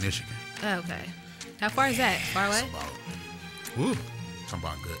Traverse City, Michigan. Oh, okay. How far is that? Far away? Woo. Talking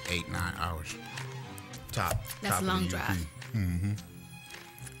about good 8-9 hours. Top. That's top a long of the drive. UP. Mm-hmm.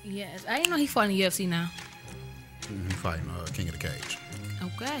 Yes. I didn't know he fought in the UFC now. He fighting King of the Cage.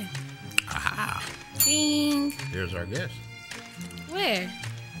 Okay. Aha. Ding. There's our guest. Where?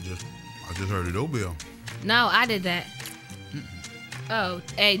 I just heard a doorbell. No, I did that. Oh,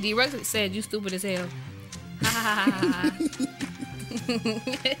 hey, D-Rex said you stupid as hell. Ha ha ha ha.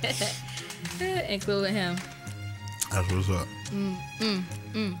 Including him. That's what's up.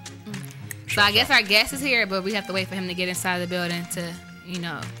 So I guess our guest is here, but we have to wait for him to get inside the building to,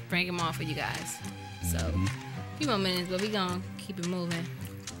 bring him on for you guys. So, a few more minutes, but we gonna keep it moving.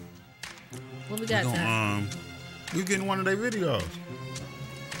 What we got, Ty? We getting one of their videos.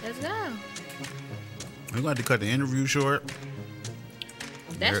 Let's go. We're going to have to cut the interview short.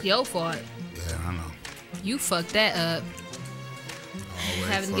 That's your fault. Yeah, I know. You fucked that up. Always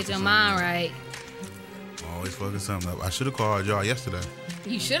Having to get fucking your mind right. Always fucking something up. I should have called y'all yesterday.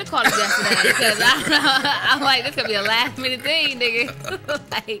 You should have called us yesterday because I'm like, this could be a last minute thing, nigga.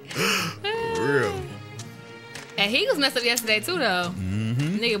 Like, For real. and he was messed up yesterday too, though.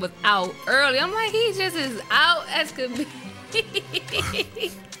 Mm-hmm. Nigga was out early. I'm like, he just is out as could be.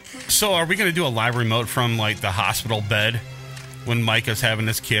 So are we going to do a live remote from like the hospital bed when Micah's having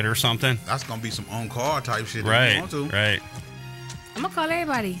this kid or something? That's going to be some on-call type shit. Right, If you want to. right. I'm gonna call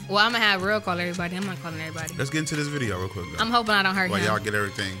everybody. Well, I'm gonna have real call everybody. I'm not calling everybody. Let's get into this video real quick, though. I'm hoping I don't hurt While him. y'all get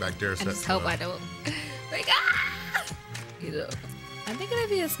everything back there I set. just hope I don't. Like, ah! You know, I think it'll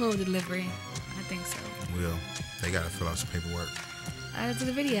be a smooth delivery. I think so. Will. They got to fill out some paperwork. Let's do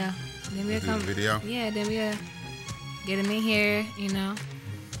the video. Then we'll Let's do the video? Yeah, then we'll get him in here, you know,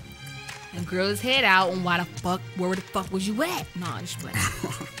 and grill his head out on where the fuck was you at? No, I'm just playing.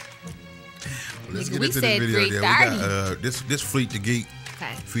 Let's Nigga, get we into said the video. We 3:30. got this Fleet the Geek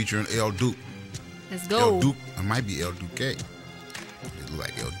Okay. featuring El-Duke. Let's go. El-Duke. It might be El-Duke. It look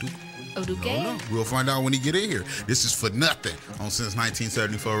like El-Duke. Oh, do I don't know. We'll find out when he get in here. This is For Nothing on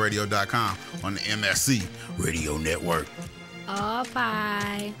Since1974Radio.com on the MSC Radio Network. All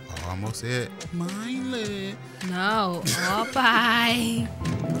bye. Almost said mindless. No, all bye.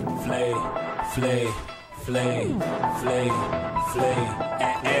 Flay,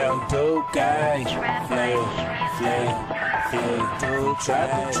 and El Duke. Flay, Duke,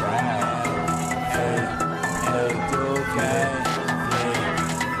 El Duke.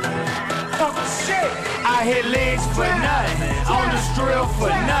 Shit, I hit legs for nothing, on the strip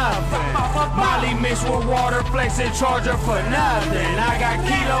for nothing. Molly mixed with water, flexing charger for nothing. I got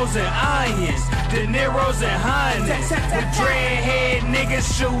kilos and onions, De Niro's and honeys. The dreadhead niggas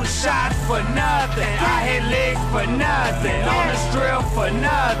shoot shots for nothing. I hit legs for nothing, on the strip for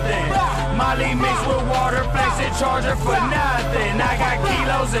nothing. Molly mixed with water, flexing charger for nothing. I got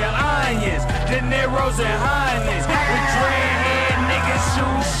kilos and onions, De Niro's and honeys. The dreadhead niggas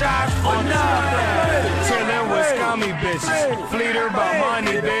shoot shots for nothing. Chillin' with scummy bitches, fleeter by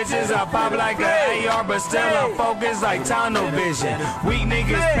money bitches. I pop like an AR, but still I'm focused like tunnel vision. Weak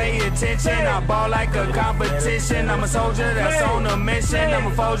niggas pay attention, I ball like a competition. I'm a soldier that's on a mission.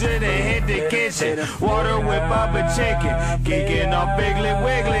 I'm a soldier that hit the kitchen. Water with Bubba chicken, geeking off Bigly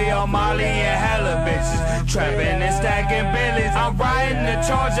Wiggly on Molly and hella bitches. Trapping and stacking billies. I'm riding the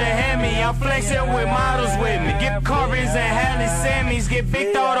Charger Hemi. I'm flexing with models with me. Get Corvins and Halley Semis. Get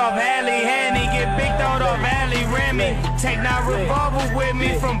big thought off Halley Hanny. Get big thought off Halley Remy. Take that revolver with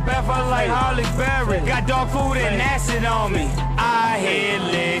me from Bethel like Holly Berry. Got dog food and acid on me. I hit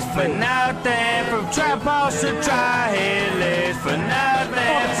legs for nothing. From trap house to try hit legs for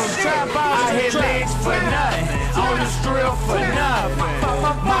nothing. From trap house I hit legs for nothing. On the strip for nothing.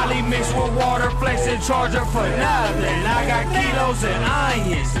 Molly mixed with water, flexing charger for nothing. I got kilos and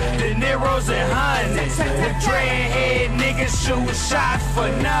onions, De Niro's and honeys. The dreadhead niggas shoot shots for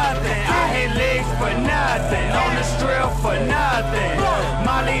nothing. I hit legs for nothing, on the strip for nothing.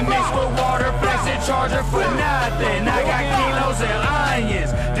 Molly mixed with water, flexing charger for nothing. I got kilos and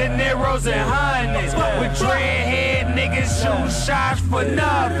onions, De Niro's and honeys. With dreadhead niggas shoot shots for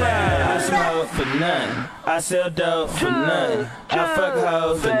nothing. I smoke for nothing. I sell dope for nothing. I fuck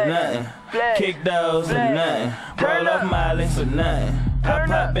hoes for nothing. Kick those for nothing. Roll up Miley for nothing. I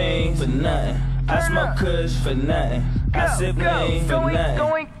pop beans for nothing. I smoke kush for nothing. I sip lean for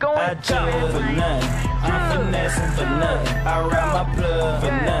nothing. I chill for nothing. I'm finessing for nothing. I wrap my plug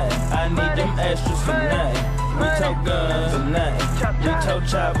for nothing. I need them extras for nothing. We tote guns for nothing. We tote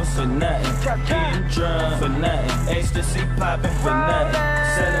choppers for nothing. Getting drunk for nothing. Ecstasy popping for nothing.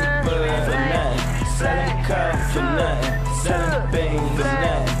 Selling bud for nothing. Selling coke for nothing. Selling beans for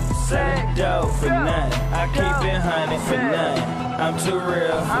nothing. Selling dope for nothing. I keep it honey for nothing. I'm too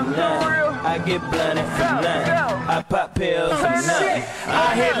real for nothing. I get blunted for nothing. I pop pills for nothing.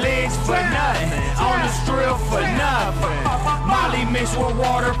 I hit legs for nothing. On the strip for nothing. Molly mixed with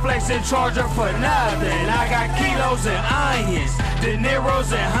water, flexing charger for nothing. I got kilos and onions, De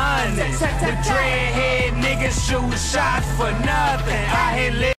Niro's and honeys. The dreadhead niggas shoot shots for nothing. I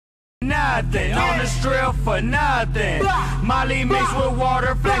hit legs. Nothing on the strip for nothing. Molly mixed with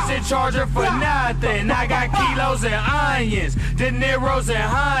water, flexing charger for nothing. I got kilos and onions, De Niro's and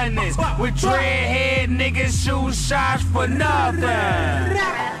honeys. With dreadhead niggas shoot shots for nothing.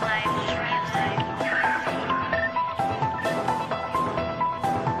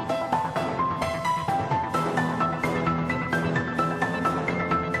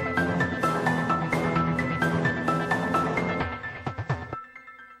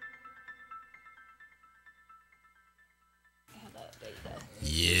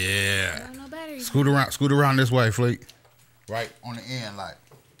 Yeah. Scoot around this way, Fleet. Right on the end, like,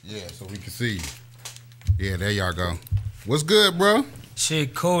 yeah, so we can see you. Yeah, there y'all go. What's good, bro?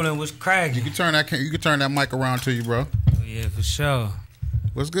 Shit cool and what's cracking? You can turn that mic around to you, bro. Oh, yeah, for sure.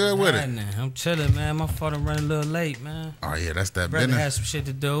 What's good with it? I'm chilling, man. My fault I'm running a little late, man. Oh yeah, that's that Brother business. had some shit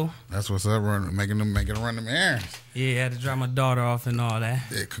to do. That's what's up, making them run them errands. Yeah, had to drop my daughter off and all that.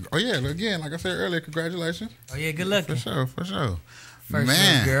 Yeah, oh yeah, again, like I said earlier, congratulations. Oh yeah, good luck. For sure. First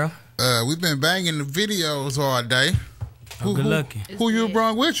man, girl. We've been banging the videos all day. Good looking. Who you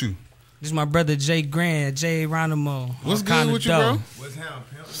brought with you? This is my brother Jay Grant, Jay Ronimo. What's good with you, bro? What's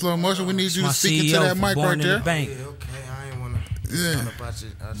happening? Slow motion. We need you to my speak into CEO that for mic Born right in the there. Bank. Yeah, okay. I ain't want to up out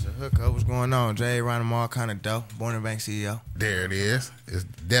your hookup. What's going on? Jay Ronimo, all kind of dope. Born in the Bank CEO. There it is. It's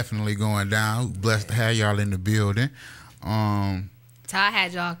definitely going down. Blessed to have y'all in the building. Ty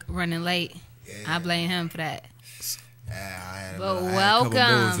had y'all running late. I blame him for that. But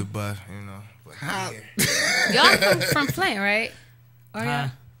welcome. But you know. Y'all from Flint, right? Or Huh?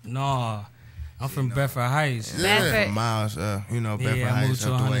 No, I'm from Bedford Heights. Bedford. From Miles, Bedford Yeah, I moved Heights,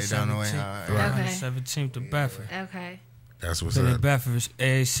 to up the way, down the way. 117th to Bedford. Okay. That's what's Been in up. Bedford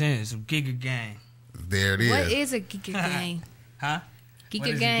ever since. Geeker gang. There it is. What is a Geeker gang? Huh? Geeker What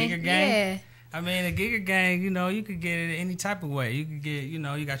is a gang? Geeker gang? Yeah. I mean, a Geeker gang, you could get it any type of way. You could get,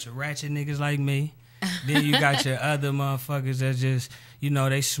 you got your ratchet niggas like me. Then you got your other motherfuckers that just,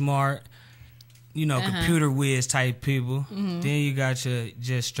 they smart, computer whiz type people. Mhm. Then you got your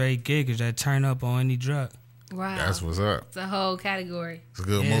just straight giggers that turn up on any drug. Wow. That's what's up. It's a whole category. It's a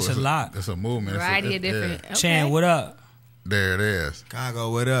good Yeah, move. it's a lot. It's a movement. Variety of different. Okay. Chan, what up? There it is.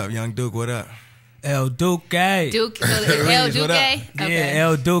 Chicago, what up? Young Duke, what up? El Duque. Duke, El Duque? Yeah, Okay.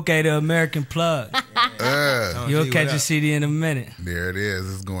 El Duque, the American plug. You'll catch a CD in a minute. There it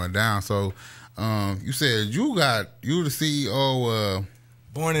is. It's going down. So, you said you the CEO.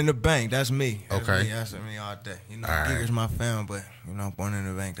 Born in the Bank, that's me. Okay. That's me all day. All right. Geeker's my fam, but Born in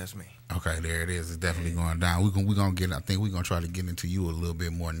the Bank, that's me. Okay, there it is. It's definitely going down. We gonna get. I think we're gonna try to get into you a little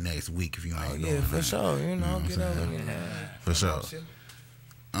bit more next week if you ain't doing for that. sure. Get over For sure.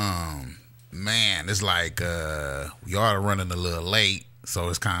 Man, it's like y'all are running a little late, so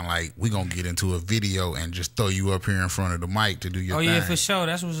it's kind of like we gonna get into a video and just throw you up here in front of the mic to do your thing. Yeah, for sure.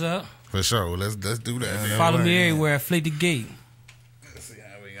 That's what's up. For sure. Let's do that. Follow me everywhere. Fleet the Geek. Let's see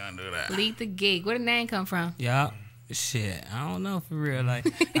how we gonna do that. Lead the Geek. Where did the name come from? Yeah. Shit, I don't know for real. Like,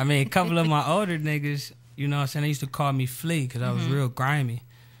 I mean, a couple of my older niggas, you know what I'm saying, they used to call me Flea because I was real grimy.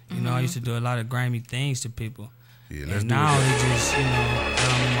 You know, I used to do a lot of grimy things to people. Yeah, let's and do now it. they just,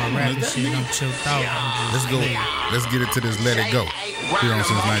 my rapping shit, I'm chilled out. Let's go. Let's get it to this Let It Go. Here on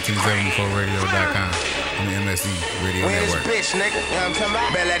since1974radio.com on the MSE Radio Network. Bitch, nigga. You know what I'm talking about?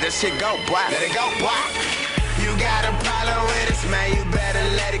 Better let that shit go, boy. Let it go, boy. You got a problem with us, man. You better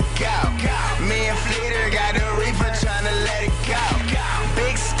let it go. Me and Fleeter got the reefer tryna let it go.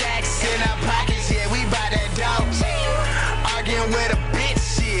 Big stacks in our pockets, yeah, we buy that dope. Arguing with a bitch,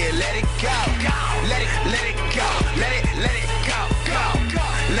 shit, let it go. Let it go. Let it go. Let it go.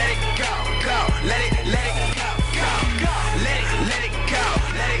 Let it go. Let it go. Let it go.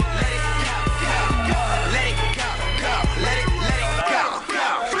 Let it go.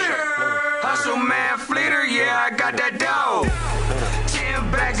 Hustle man, Fleeter, yeah, I got that dough.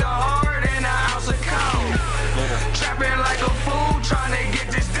 10 bags of hard and an ounce of coke. Trapping like a fool, trying to get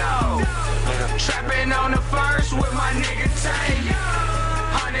this dough. Trapping on the first with my nigga Tay.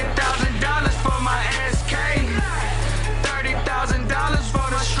 $100,000 for my SK. $30,000 for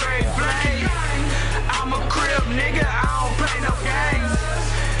the straight blade. I'm a crib nigga, I don't play no games.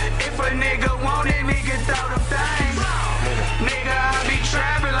 If a nigga want it, he can throw the things. Nigga, I be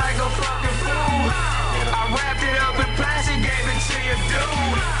trapping like a fucking fool. I wrapped it up in plastic, gave it to your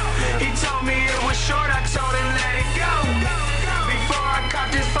dude. He told me it was short, I told him let it go. Before I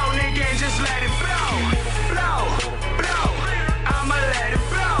cop this phone, nigga, just let it blow. Blow. I'ma let it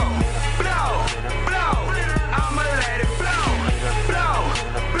blow. I'ma let it blow.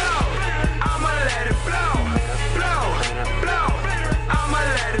 I'ma let it blow. I'ma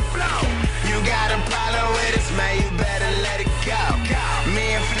let it blow. You got a problem with us, man, you better let it go. Me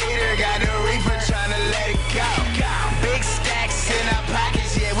and Fleeter got the reefer tryna let it go. Big stacks in our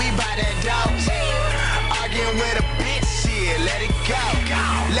pockets, yeah, we buy that dope. Arguing with a bitch, shit, let it go.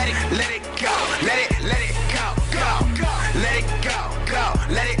 Let it go. Let it go. Let it go. Let it go.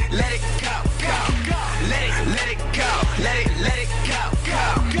 Let it go. Let it go. Let it go.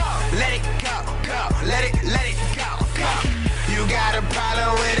 Let it go. Let it go. You got a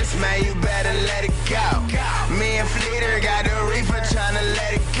problem with us, man, you better let it go. Me and Fleeter got the reefer tryna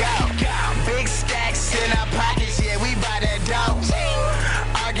let it go. Big stacks in our pockets, yeah, we buy that dope.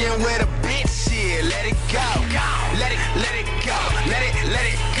 Arguing with a bitch, shit, let it go. Let it go. Let it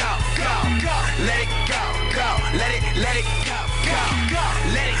go. Let it go.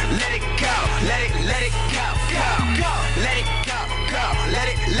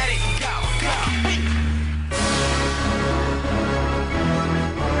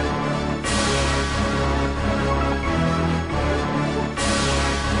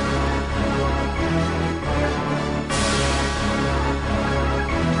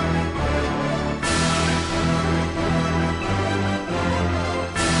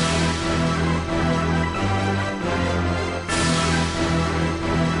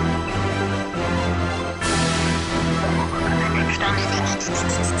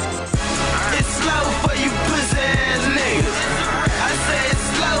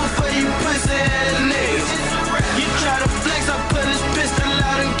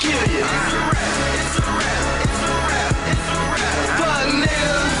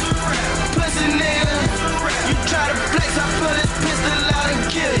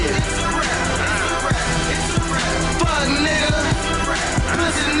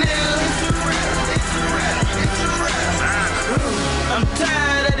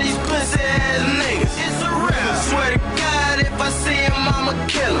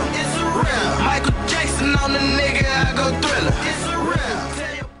 on the nigga, I go Thriller. It's a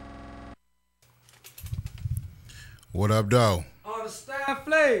real. What up, though? On the style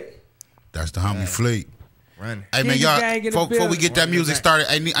fleet. That's the homie Fleet. Running. Hey man, y'all. Before we get that music started,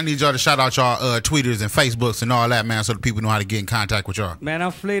 I need y'all to shout out y'all tweeters and Facebooks and all that, man, so the people know how to get in contact with y'all. Man,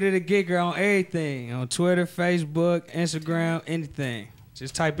 I'm Fleet of the Geeker on everything. On Twitter, Facebook, Instagram, anything.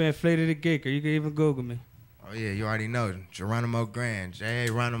 Just type in Fleet of the Geeker. You can even Google me. Oh yeah, you already know. Geronimo Grand.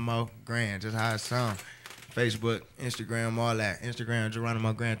 Geronimo Grand. Just how it sound. Facebook, Instagram, all that. Instagram,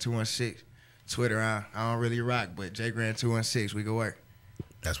 Geronimo Grand 216. Twitter, I don't really rock, but J Grand 216, we can work.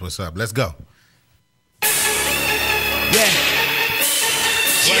 That's what's up. Let's go. Yeah.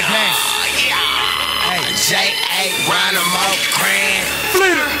 Hey, J.A. Geronimo Grand.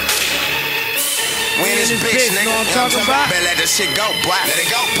 Fleeter. When this bitch, nigga, know what I'm talking about? Better let that shit go, boy. Let it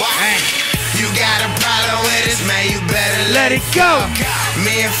go, boy. You got a problem with this, man, you better let it go.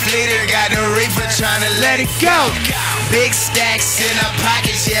 Me and Fleeter got the reefer tryna let it go. Big stacks in our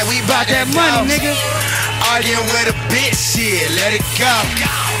pockets, yeah, we bout that money, nigga. Arguing with a bitch, shit, let it go.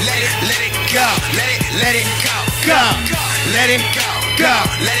 Let it go. Let it go. Let it go. Let it go.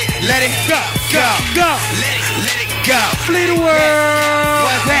 Let it go. Fleet the world.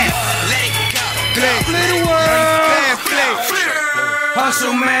 What's that? Let it go. Fleet the world.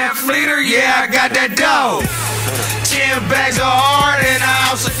 Hustle man, Fleeter, yeah, I got that dough. 10 bags of hard and an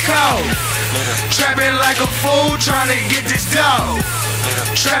ounce of coke. Trapping like a fool, trying to get this dough.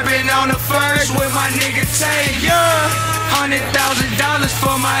 Trapping on the first with my nigga Tay, yeah. $100,000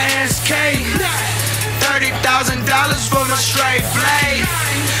 for my SK. $30,000 for my straight blade.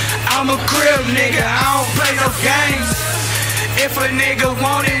 I'm a crib nigga, I don't play no games. If a nigga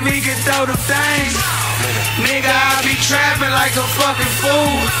want it, we can throw the things. Nigga, I be trapping like a fucking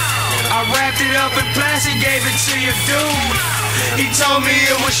fool. I wrapped it up in plastic, gave it to your dude. He told me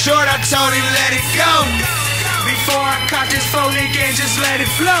it was short, I told him let it go. Before I caught this phone again, just let it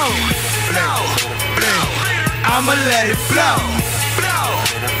flow. I'ma let it flow.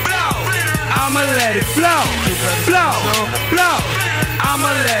 I'ma let it flow. I'ma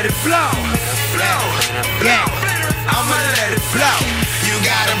let it flow. Yeah, I'ma let it flow. You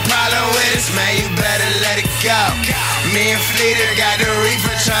got a problem with this, man, you better let it go. Me and Fleeter got the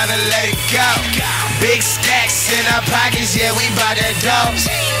reefer tryna let it go. Big stacks in our pockets, yeah, we bout that dope.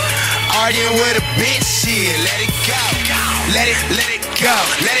 Arguing with a bitch, shit, let it go. Let it go.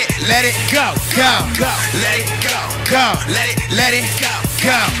 Let it go. Let it go. Let it go. Let it go. Let it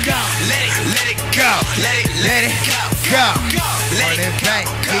go. Let it go. Let it go.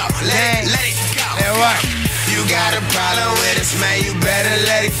 Let it go. That work. You got a problem with us, man, you better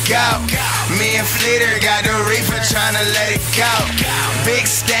let it go. Me and Fleeter got the reefer tryna let it go. Big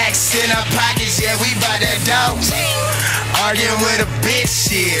stacks in our pockets, yeah, we bout that dope. Arguing with a bitch,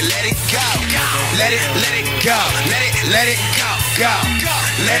 shit, let it go. Let it go. Let it go. Let it go.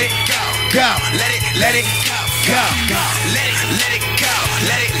 Let it go. Let it go. Let it go.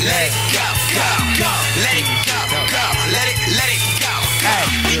 Let it go. Let it go. Let it go. Hey.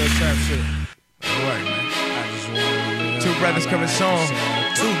 Real trap shit. All right, man. Two brothers coming soon.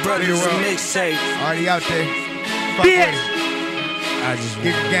 Two brothers mixtape. Already out there. Fuck with it. I just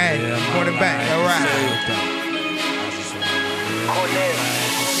Get the gang. Going back. All right.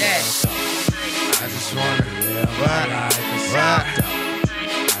 Yeah. I just wanna. What? Yeah.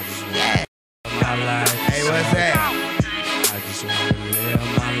 Hey, what's that? I just wanna live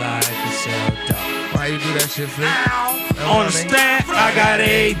my life and sell dope. Why you do that shit, Flip? On the stand, I got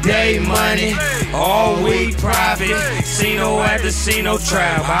 8-day money, all week profit. Casino at the casino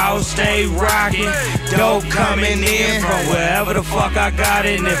trap, I'll stay rocking. Dope coming in from wherever the fuck I got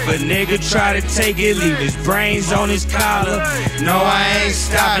it. And if a nigga try to take it, leave his brains on his collar. No, I ain't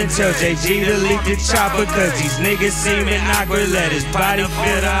stopping till JG delete the chopper. Cause these niggas seeming awkward, let his body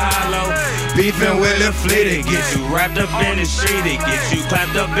feel the hollow. Beefing with the fleet, it gets you wrapped up in the street, it gets you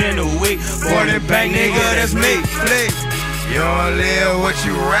clapped up in the week. Morning back, nigga, that's me. Flick. You don't live what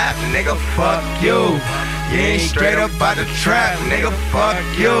you rap, nigga, fuck you. You ain't straight up out the trap, nigga, fuck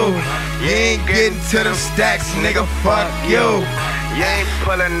you. You ain't getting to them stacks, nigga, fuck you. You ain't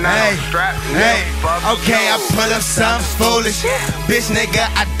pulling out strap, Hey, okay, I pull up something foolish. Bitch,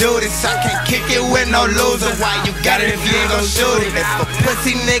 nigga, I do this. I can't kick it with no loser. Why you got it if you ain't gon' shoot it? If a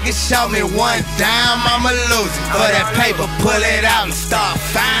pussy nigga show me one dime, I'ma lose it. For that paper, pull it out and start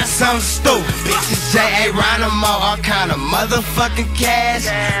find something stupid. Bitches, J.A. Geronimo, all kind of motherfucking cash.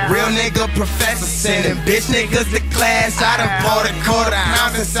 Real nigga professor sending bitch niggas to class. I done poured a quarter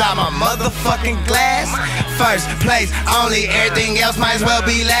ounce inside my motherfucking glass. First place, only everything else might as well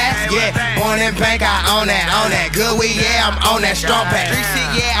be last. Yeah, born in bank, I own that. Good weed, yeah, I'm on that strong pack. 3C,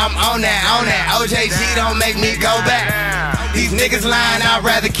 yeah, I'm on that. OJG don't make me go back. These niggas lying, I'd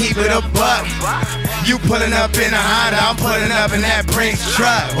rather keep it a buck. You pulling up in a Honda, I'm pulling up in that Brinks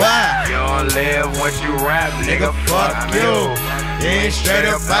truck. What? You don't live what you rap, nigga. Fuck you. You ain't straight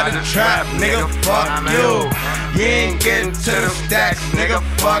up out the trap, nigga. Fuck you. You ain't getting to the stacks, nigga.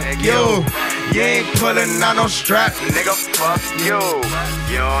 Fuck you. You ain't pulling on no strap, nigga. Fuck you.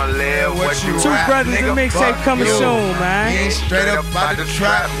 You don't live what you Two rap, brothers nigga. and mixtape Fuck coming you. soon, man. You ain't straight up out the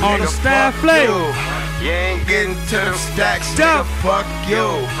trap, On the nigga. Style Fuck Flavor. you. You ain't getting to the stacks, nigga. Fuck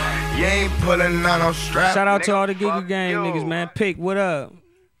you. You ain't pulling on no strap. Shout out to nigga. all the Geeker gang niggas, man. Pick, what up?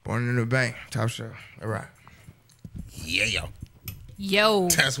 Born in the bank, top show. All right. Yeah, yo. Yo.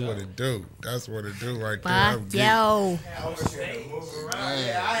 That's what it do. That's what it do right there. Fuck I'm geek. yo.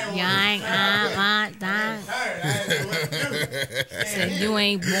 So you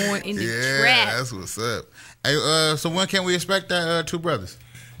ain't born in the trap. That's what's up. Hey, so when can we expect that Two Brothers?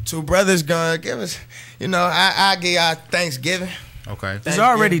 Two Brothers gonna give us, you know, I give y'all Thanksgiving. Okay. It's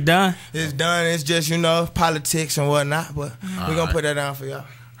already done. It's done. It's just, you know, politics and whatnot, but we're gonna put that down for y'all.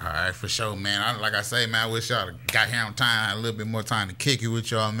 All right, for sure, man. Like I say, man, I wish y'all got here on time, had a little bit more time to kick it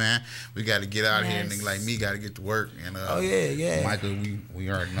with y'all, man. We got to get out here. Nigga like me got to get to work. And Michael, we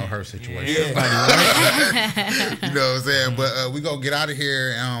already know her situation. You know what I'm saying? But we gonna get out of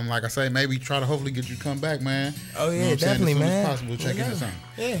here. Like I say, maybe try to hopefully get you to come back, man. Oh yeah, you know what I'm definitely, saying? As soon man. as possible, check into something.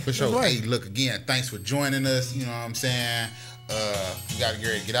 Yeah, for sure. that's right. Hey, look again. Thanks for joining us. You know what I'm saying? We got to get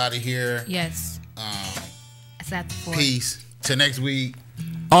ready to get out of here. Yes. That's at the fort. Peace. Till next week.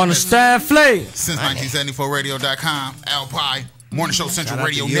 On the Style Flavor. Since 1974radio.com, A.W.P.I.E, Morning Show Central Shout out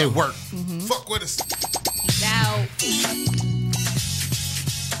Radio to you. Network. Mm-hmm. Fuck with us. Peace out.